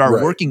business, but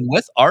are working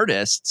with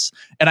artists.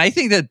 And I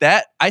think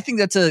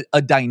that's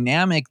a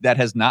dynamic that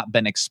has not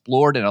been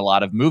explored in a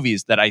lot of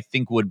movies that I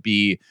think would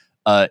be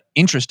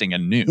interesting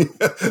and new.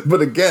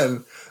 But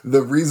again,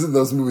 the reason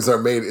those movies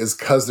aren't made is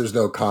because there's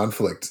no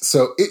conflict.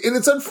 So, and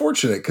it's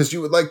unfortunate because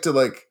you would like to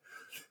like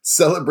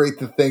celebrate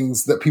the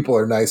things that people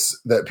are nice,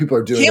 that people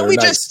are doing. Can't we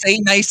nice. just say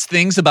nice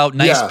things about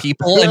nice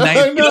people and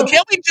nice?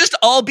 Can't we just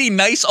all be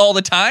nice all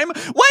the time?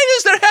 Why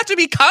does there have to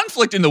be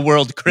conflict in the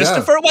world,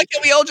 Christopher? Why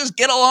can't we all just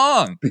get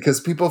along?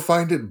 Because people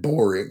find it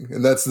boring,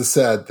 and that's the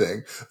sad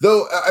thing.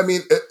 Though, I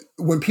mean,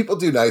 when people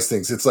do nice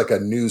things, it's like a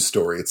news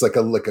story. It's like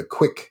a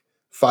quick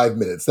 5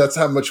 minutes. That's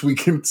how much we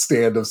can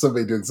stand of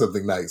somebody doing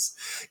something nice.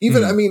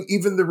 Even, I mean,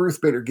 even the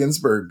Ruth Bader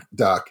Ginsburg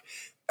doc.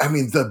 I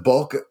mean, the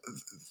bulk.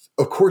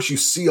 Of course, you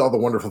see all the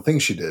wonderful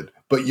things she did,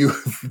 but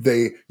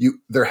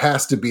there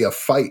has to be a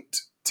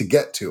fight to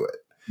get to it.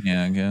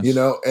 Yeah, I guess. You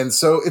know, and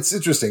so it's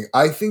interesting.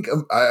 I think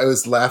I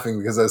was laughing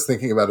because I was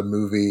thinking about a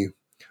movie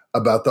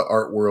about the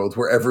art world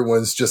where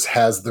everyone's just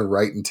has the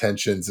right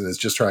intentions and is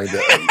just trying to.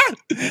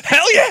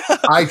 Hell yeah!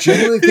 I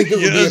genuinely think it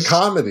would be a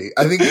comedy.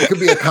 I think it could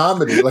be a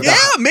comedy, like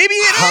maybe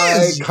it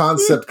high is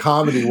concept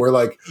comedy where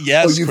like,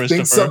 you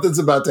think something's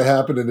about to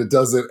happen and it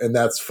doesn't, and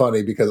that's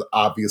funny because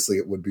obviously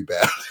it would be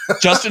bad.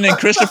 Justin and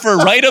Christopher,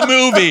 write a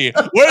movie.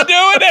 We're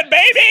doing it,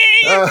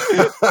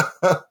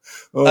 baby.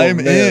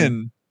 I'm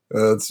in.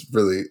 That's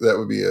really that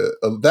would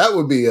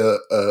be a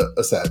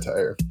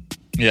satire.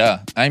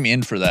 Yeah, I'm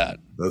in for that.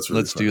 That's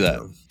really Let's do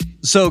that.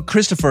 So,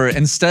 Christopher,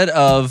 instead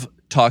of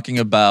talking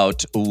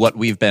about what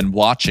we've been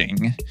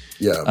watching,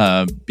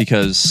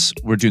 because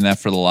we're doing that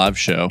for the live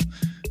show,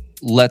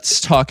 let's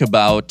talk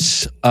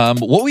about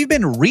what we've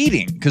been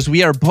reading, because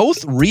we are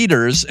both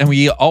readers and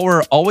we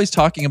are always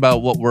talking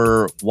about what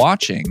we're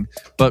watching.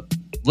 But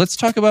let's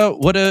talk about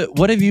what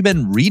have you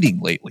been reading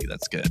lately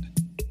that's good?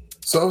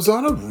 So I was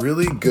on a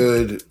really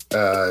good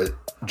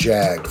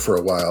Jag for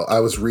a while. I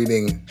was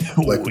reading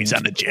he's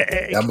on a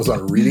Jag. I was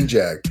on a reading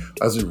Jag.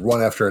 I was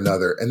one after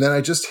another, and then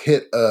I just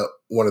hit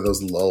one of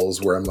those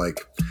lulls where I'm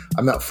like,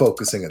 I'm not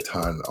focusing a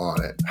ton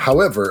on it.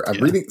 However,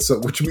 I'm reading,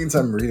 which means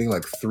I'm reading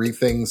like 3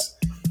 things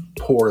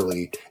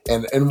poorly,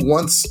 and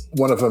once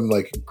one of them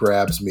like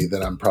grabs me,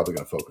 then I'm probably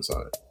going to focus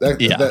on it.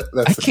 That's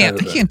I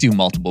can't do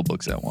multiple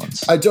books at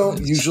once. I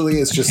don't usually.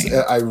 It's just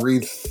I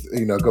read,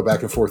 go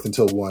back and forth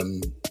until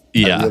one.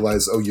 I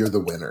realize, you're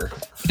the winner.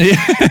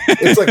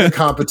 It's like a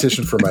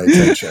competition for my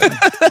attention.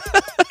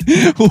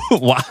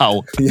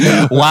 Wow.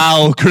 Yeah.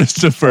 Wow,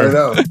 Christopher. I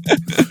know.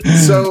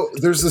 So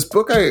there's this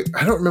book, I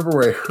don't remember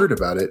where I heard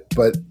about it,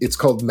 but it's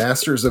called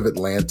Masters of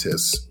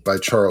Atlantis by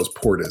Charles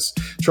Portis.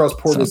 Charles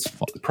Portis is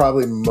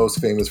probably most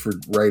famous for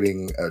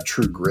writing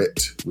True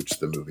Grit, which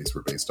the movies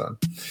were based on.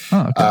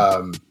 Oh,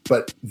 okay.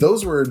 But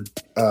those were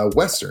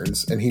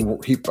Westerns, and he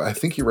I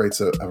think he writes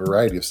a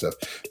variety of stuff.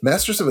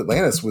 Masters of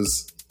Atlantis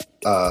was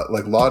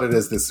lauded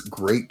as this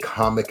great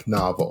comic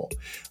novel.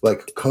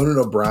 Like Conan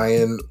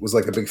O'Brien was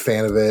like a big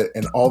fan of it,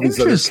 and all these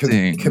other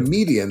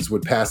comedians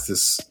would pass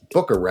this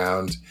book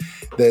around.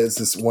 There's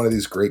this one of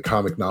these great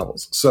comic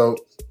novels. So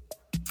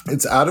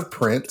it's out of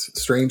print,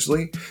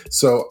 strangely.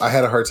 So I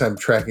had a hard time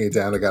tracking it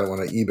down. I got it on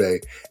eBay,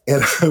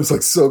 and I was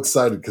like so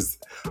excited because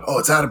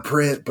it's out of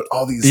print, but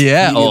all these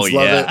comedians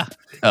love it.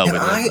 Oh, and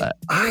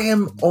I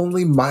am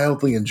only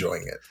mildly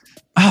enjoying it.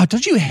 Oh,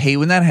 don't you hate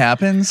when that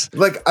happens?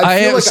 Like I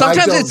feel like sometimes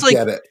I don't it's like,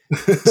 get it.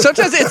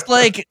 Sometimes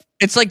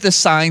it's like the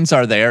signs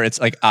are there. It's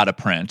like out of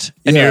print,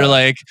 and you're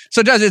like.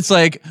 Sometimes it's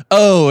like,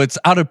 it's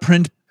out of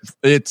print.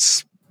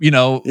 It's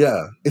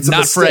it's not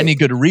not for any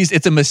good reason.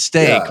 It's a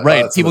mistake,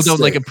 right? People don't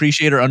like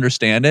appreciate or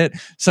understand it.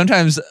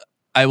 Sometimes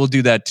I will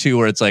do that too,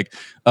 where it's like,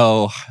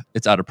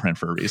 it's out of print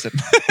for a reason.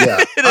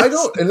 Yeah, I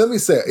don't. And let me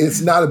say,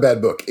 it's not a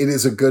bad book. It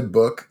is a good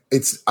book.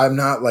 I'm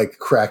not like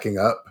cracking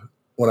up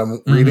when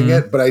I'm reading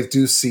it, but I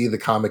do see the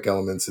comic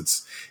elements.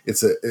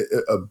 It's a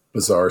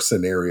bizarre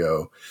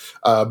scenario.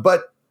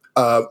 But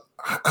I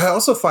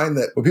also find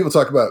that when people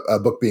talk about a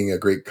book being a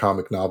great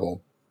comic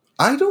novel,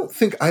 I don't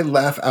think I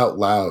laugh out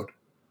loud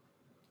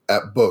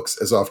at books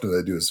as often as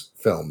I do as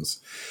films.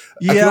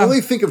 Yeah. I can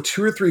only think of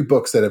 2 or 3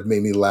 books that have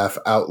made me laugh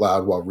out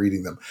loud while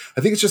reading them.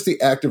 I think it's just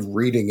the act of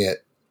reading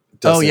it.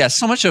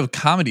 So much of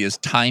comedy is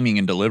timing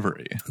and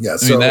delivery. Yeah,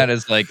 I mean,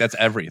 that's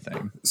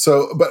everything.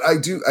 So, but I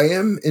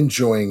am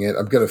enjoying it.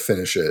 I'm going to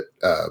finish it,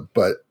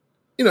 but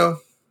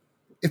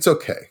it's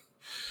okay.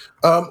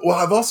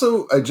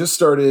 I just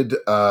started.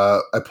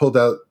 I pulled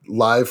out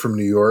Live from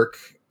New York,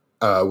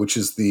 which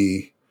is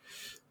the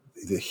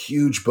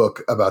huge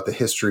book about the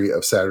history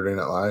of Saturday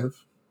Night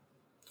Live,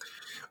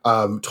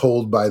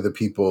 told by the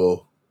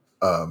people,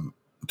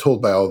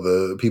 told by all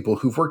the people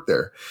who've worked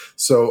there.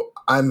 So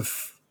I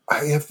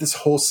have this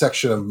whole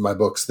section of my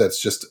books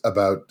that's just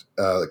about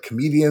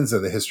comedians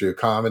and the history of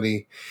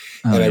comedy.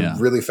 I'm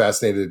really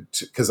fascinated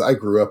because I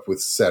grew up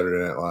with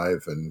Saturday Night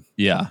Live, and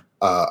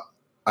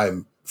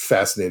I'm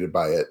fascinated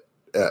by it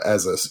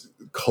as a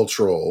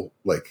cultural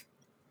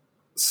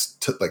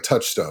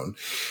touchstone.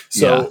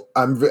 So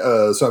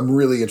I'm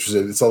really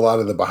interested. It's a lot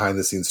of the behind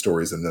the scenes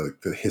stories and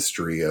the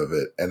history of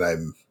it, and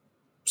I'm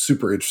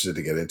super interested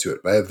to get into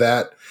it. But I have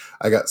that.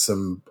 I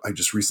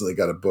just recently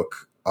got a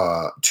book,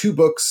 2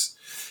 books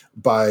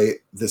by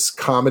this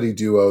comedy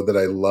duo that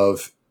I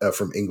love,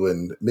 from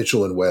England,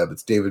 Mitchell and Webb.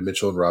 It's David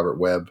Mitchell and Robert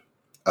Webb.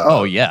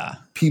 Oh yeah.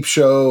 Peep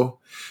Show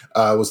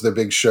was their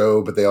big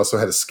show, but they also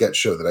had a sketch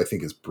show that I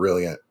think is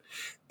brilliant.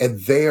 And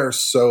they are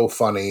so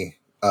funny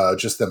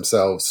just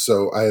themselves.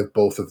 So I have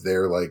both of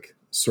their like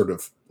sort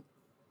of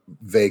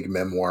vague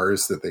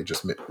memoirs that they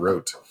just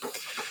wrote.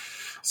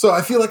 So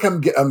I feel like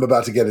I'm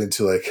about to get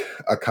into like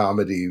a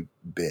comedy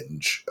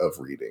binge of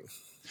reading.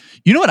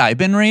 You know what I've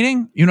been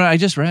reading? You know what I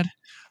just read?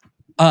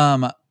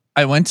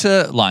 I went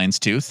to Lion's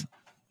Tooth,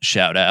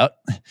 shout out,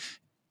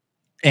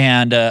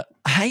 and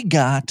I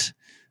got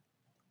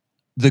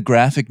the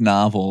graphic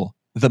novel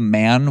 "The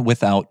Man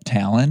Without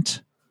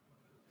Talent."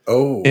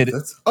 Oh,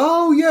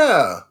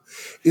 yeah.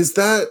 Is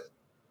that?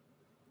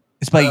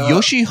 It's by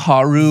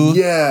Yoshiharu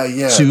Tsugi.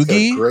 It's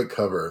a great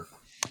cover.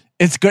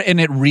 It's good, and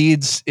it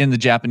reads in the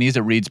Japanese.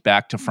 It reads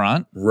back to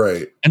front,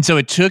 right? And so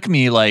it took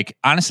me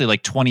honestly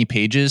 20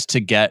 pages to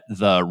get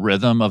the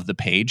rhythm of the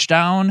page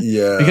down.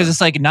 Yeah, because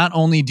it's like not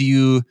only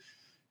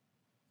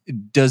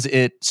does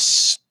it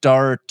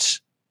start,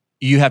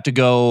 you have to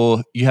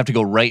go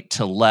right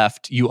to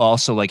left. You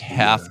also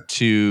have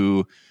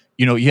to,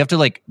 you have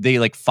to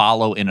they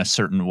follow in a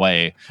certain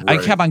way. Right.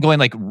 I kept on going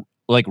like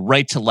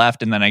right to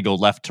left, and then I go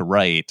left to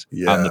right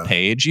on the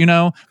page,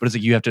 but it's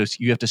like you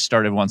have to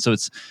start at once. So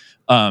it's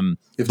you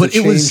have to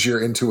change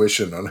your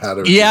intuition on how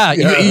to. Yeah,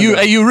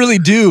 you really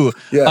do.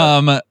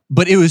 Yeah.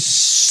 But it was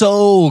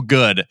so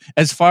good.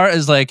 As far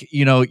as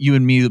you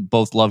and me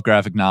both love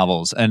graphic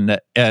novels, and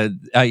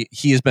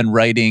he has been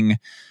writing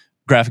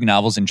graphic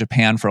novels in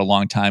Japan for a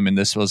long time, and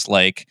this was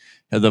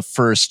the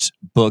first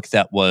book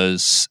that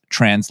was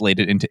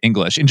translated into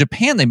English. In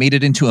Japan, they made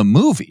it into a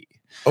movie.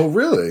 Oh,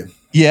 really?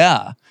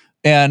 Yeah.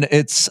 And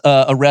it's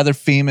a rather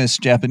famous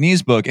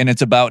Japanese book, and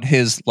it's about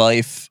his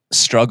life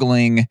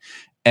struggling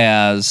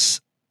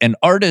as an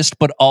artist,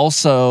 but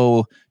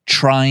also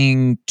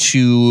trying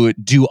to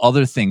do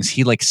other things.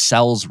 He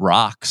sells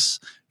rocks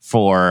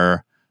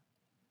for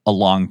a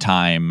long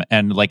time,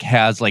 and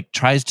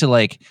tries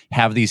to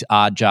have these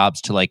odd jobs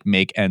to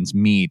make ends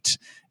meet,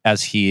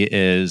 as he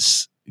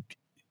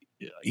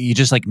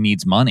just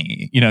needs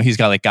money. He's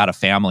got a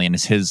family, and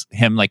it's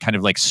him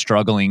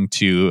struggling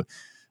to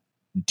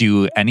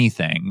do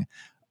anything,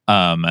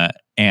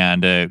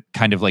 and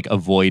kind of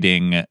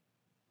avoiding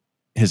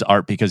his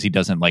art because he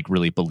doesn't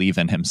really believe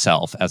in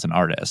himself as an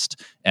artist.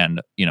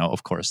 And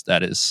of course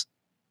that is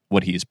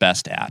what he's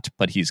best at,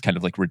 but he's kind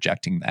of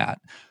rejecting that.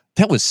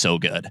 That was so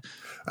good.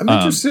 I'm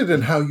interested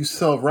in how you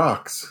sell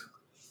rocks.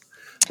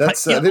 I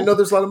didn't know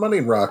there's a lot of money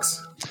in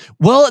rocks.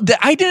 Well,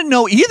 I didn't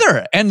know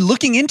either. And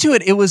looking into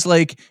it, it was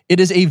it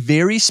is a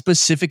very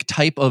specific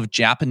type of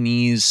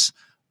Japanese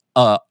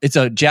it's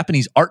a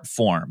Japanese art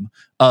form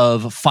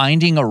of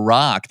finding a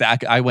rock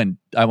that I went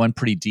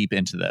pretty deep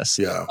into this.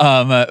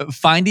 Yeah.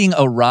 Finding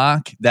a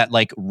rock that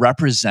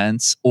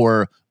represents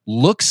or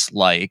looks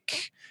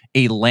like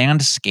a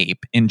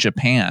landscape in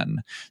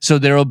Japan. So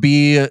there will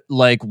be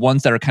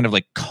ones that are kind of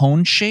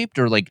cone shaped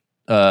or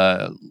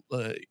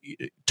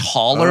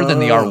taller than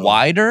they are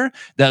wider,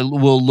 that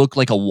will look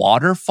like a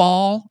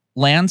waterfall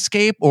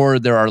landscape, or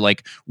there are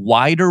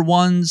wider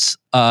ones,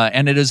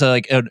 and it is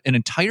an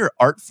entire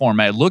art form.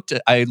 I looked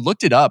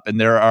it up,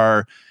 and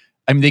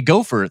they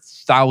go for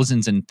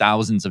thousands and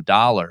thousands of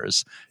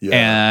dollars.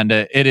 Yeah. And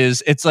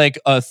it's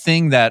a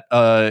thing that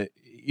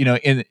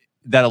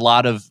that a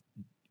lot of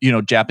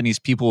Japanese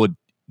people would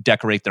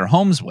decorate their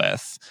homes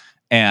with,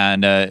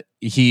 and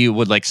he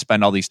would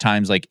spend all these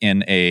times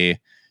in a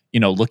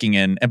looking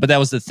in, but that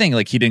was the thing.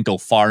 He didn't go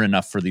far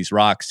enough for these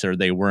rocks, or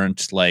they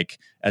weren't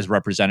as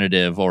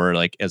representative or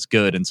as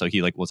good. And so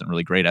he wasn't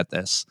really great at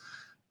this.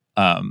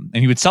 And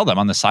he would sell them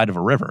on the side of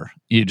a river.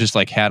 He just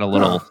had a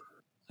little,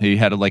 he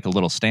had a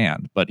little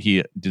stand, but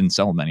he didn't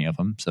sell many of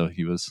them. So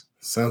he was.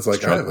 Sounds like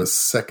struggling. I have a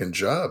second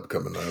job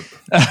coming up.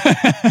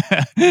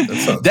 That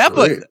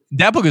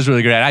book is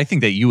really great. I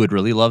think that you would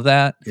really love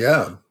that.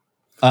 Yeah.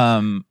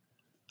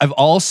 I've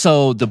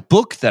also, the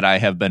book that I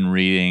have been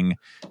reading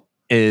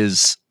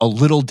is A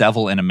Little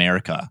Devil in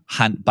America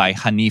by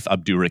Hanif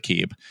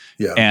Abdurraqib.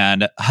 Yeah.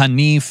 And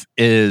Hanif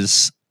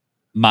is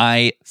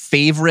my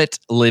favorite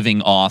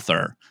living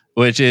author,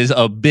 which is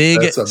a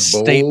big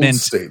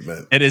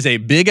statement. It is a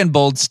big and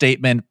bold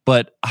statement,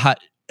 but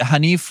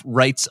Hanif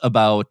writes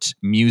about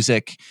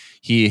music.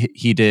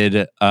 He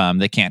did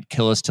They Can't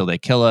Kill Us Till They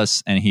Kill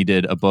Us, and he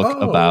did a book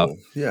about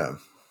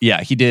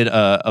he did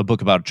a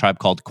book about A Tribe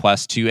Called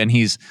Quest too. And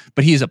he's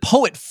a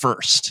poet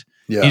first.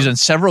 Yeah. He's done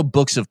several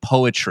books of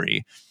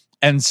poetry.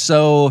 And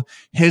so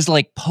his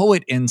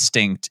poet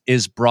instinct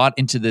is brought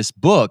into this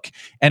book,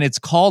 and it's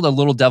called A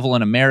Little Devil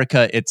in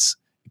America. It's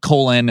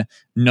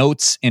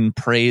notes in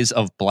praise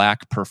of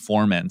Black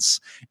performance.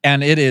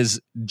 And it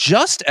is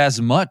just as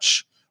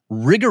much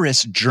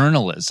rigorous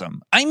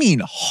journalism. I mean,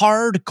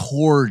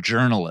 hardcore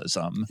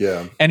journalism.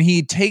 Yeah. And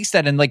he takes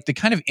that, and the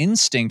kind of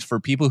instinct for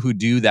people who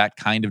do that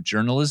kind of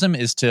journalism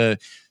is to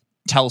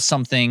tell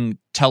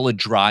a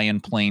dry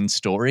and plain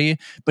story,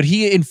 but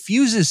he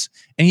infuses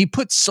and he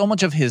puts so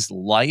much of his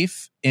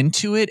life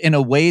into it in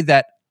a way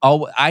that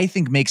I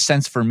think makes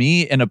sense for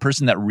me and a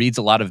person that reads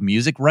a lot of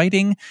music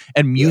writing,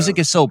 and music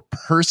is so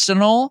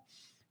personal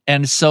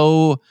and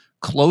so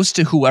close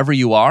to whoever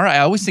you are. I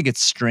always think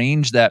it's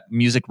strange that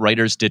music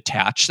writers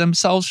detach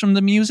themselves from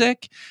the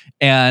music,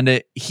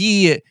 and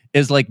he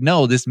is like,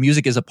 no, this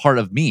music is a part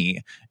of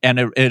me, and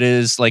it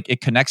is like,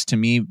 it connects to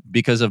me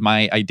because of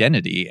my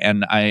identity,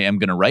 and I am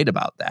going to write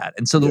about that.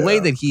 And so the way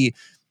that he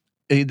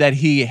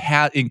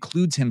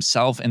includes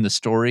himself in the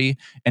story,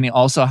 and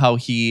also how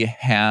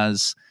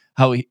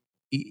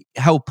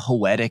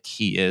poetic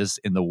he is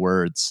in the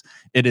words,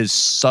 it is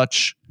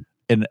such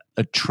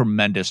a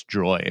tremendous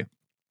joy.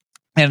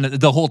 And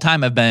the whole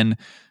time I've been,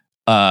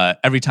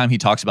 every time he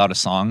talks about a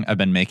song, I've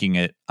been making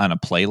it on a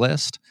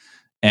playlist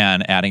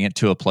and adding it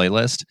to a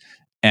playlist.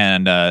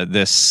 And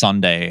this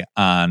Sunday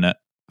on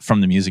From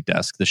the Music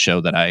Desk, the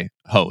show that I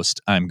host,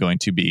 I'm going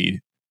to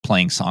be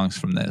playing songs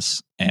from this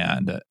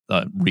and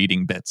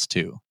reading bits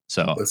too.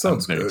 So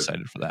I'm very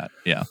excited for that.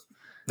 Yeah.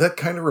 That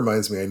kind of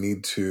reminds me, I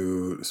need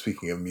to,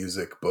 speaking of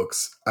music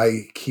books,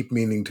 I keep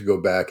meaning to go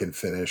back and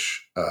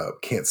finish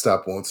Can't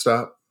Stop, Won't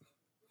Stop.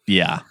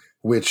 Yeah.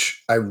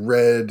 Which I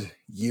read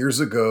years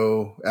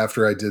ago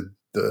after I did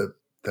that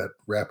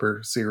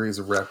rapper series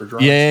of rapper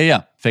dramas.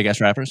 Yeah. Fake ass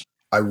rappers.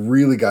 I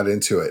really got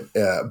into it,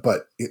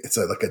 but it's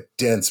like a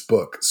dense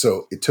book.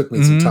 So it took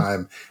me some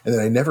time, and then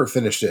I never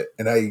finished it.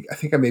 And I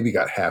think I maybe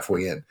got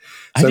halfway in.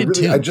 So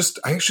I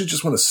actually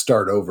just want to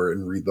start over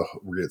and read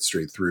it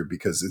straight through,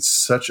 because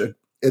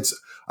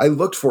I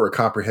looked for a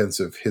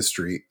comprehensive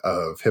history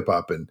of hip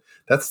hop, and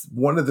that's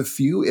one of the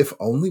few, if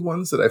only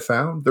ones, that I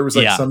found. There was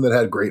some that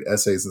had great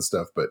essays and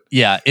stuff, but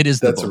it is.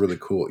 That's a really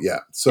cool. Yeah.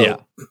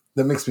 So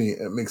that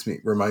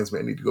reminds me,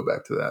 I need to go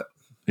back to that.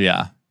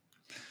 Yeah.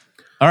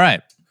 All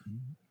right.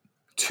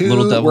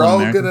 We're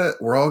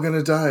all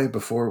gonna die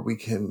before we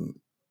can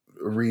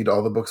read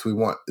all the books we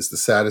want. Is the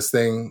saddest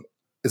thing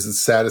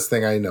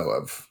I know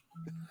of.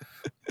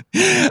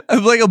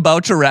 I'm like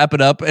about to wrap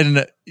it up,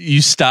 and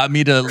you stop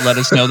me to let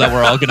us know that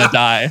we're all gonna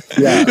die.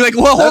 Yeah. You're like,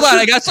 well, hold on,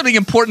 I got something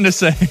important to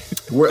say.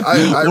 We're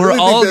really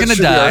all gonna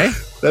die.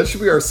 That should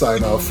be our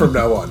sign off from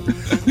now on.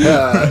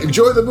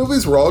 Enjoy the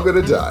movies. We're all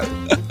gonna die.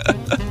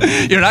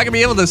 You're not gonna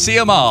be able to see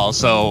them all,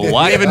 so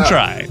why even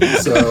try?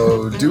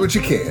 So do what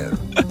you can.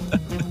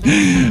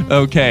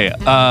 Okay.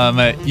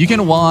 You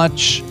can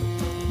watch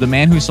The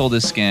Man Who Sold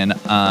His Skin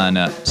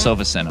on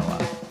Sofa Cinema.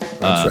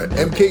 That's right.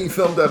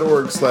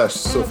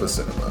 mkefilm.org/Sofa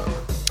Cinema.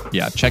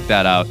 Yeah, check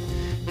that out.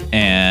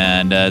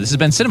 And this has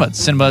been Cinebuds.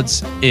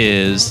 Cinebuds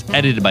is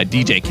edited by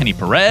DJ Kenny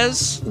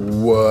Perez.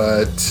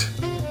 What?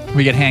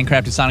 We get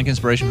handcrafted sonic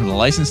inspiration from the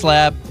License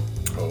Lab.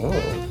 Oh.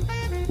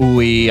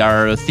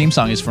 Our theme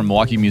song is from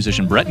Milwaukee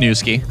musician Brett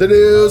Newski. The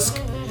Newsk.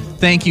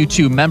 Thank you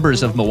to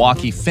members of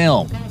Milwaukee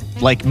Film,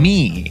 like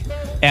me,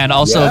 and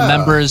also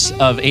members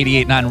of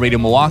 88.9 Radio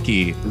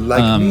Milwaukee.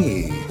 Like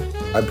me.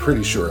 I'm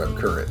pretty sure I'm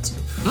current.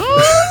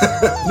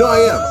 No, I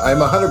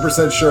am. I'm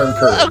 100% sure I'm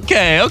current.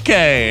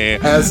 Okay.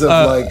 As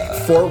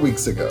of 4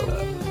 weeks ago.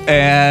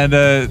 And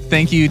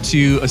thank you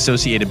to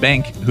Associated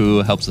Bank,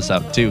 who helps us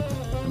out too.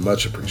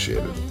 Much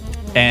appreciated.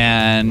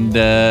 And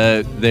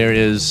there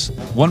is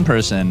one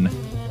person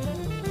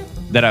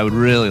that I would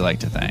really like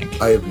to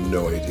thank. I have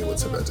no idea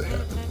what's about to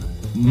happen.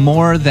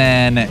 More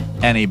than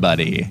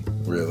anybody.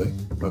 Really?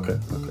 Okay.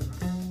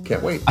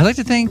 Can't wait. I'd like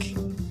to thank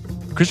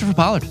Christopher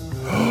Pollard.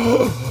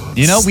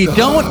 You know,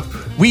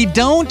 we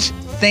don't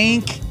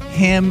thank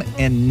him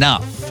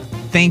enough.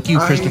 Thank you,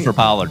 Christopher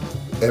Pollard.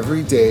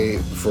 Every day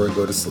before I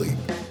go to sleep,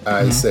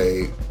 I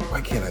say, why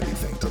can't I be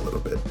thanked a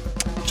little bit?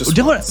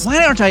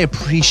 Why aren't I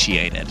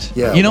appreciated?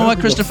 Yeah, you know what,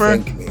 Christopher?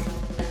 Thank me.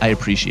 I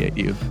appreciate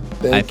you.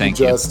 Thank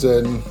you,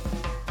 Justin.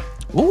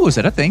 Oh, is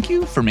that a thank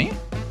you for me?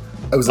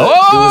 It was a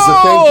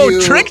thank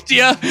you. Tricked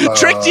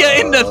you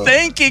into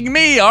thanking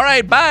me. All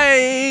right,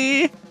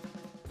 bye.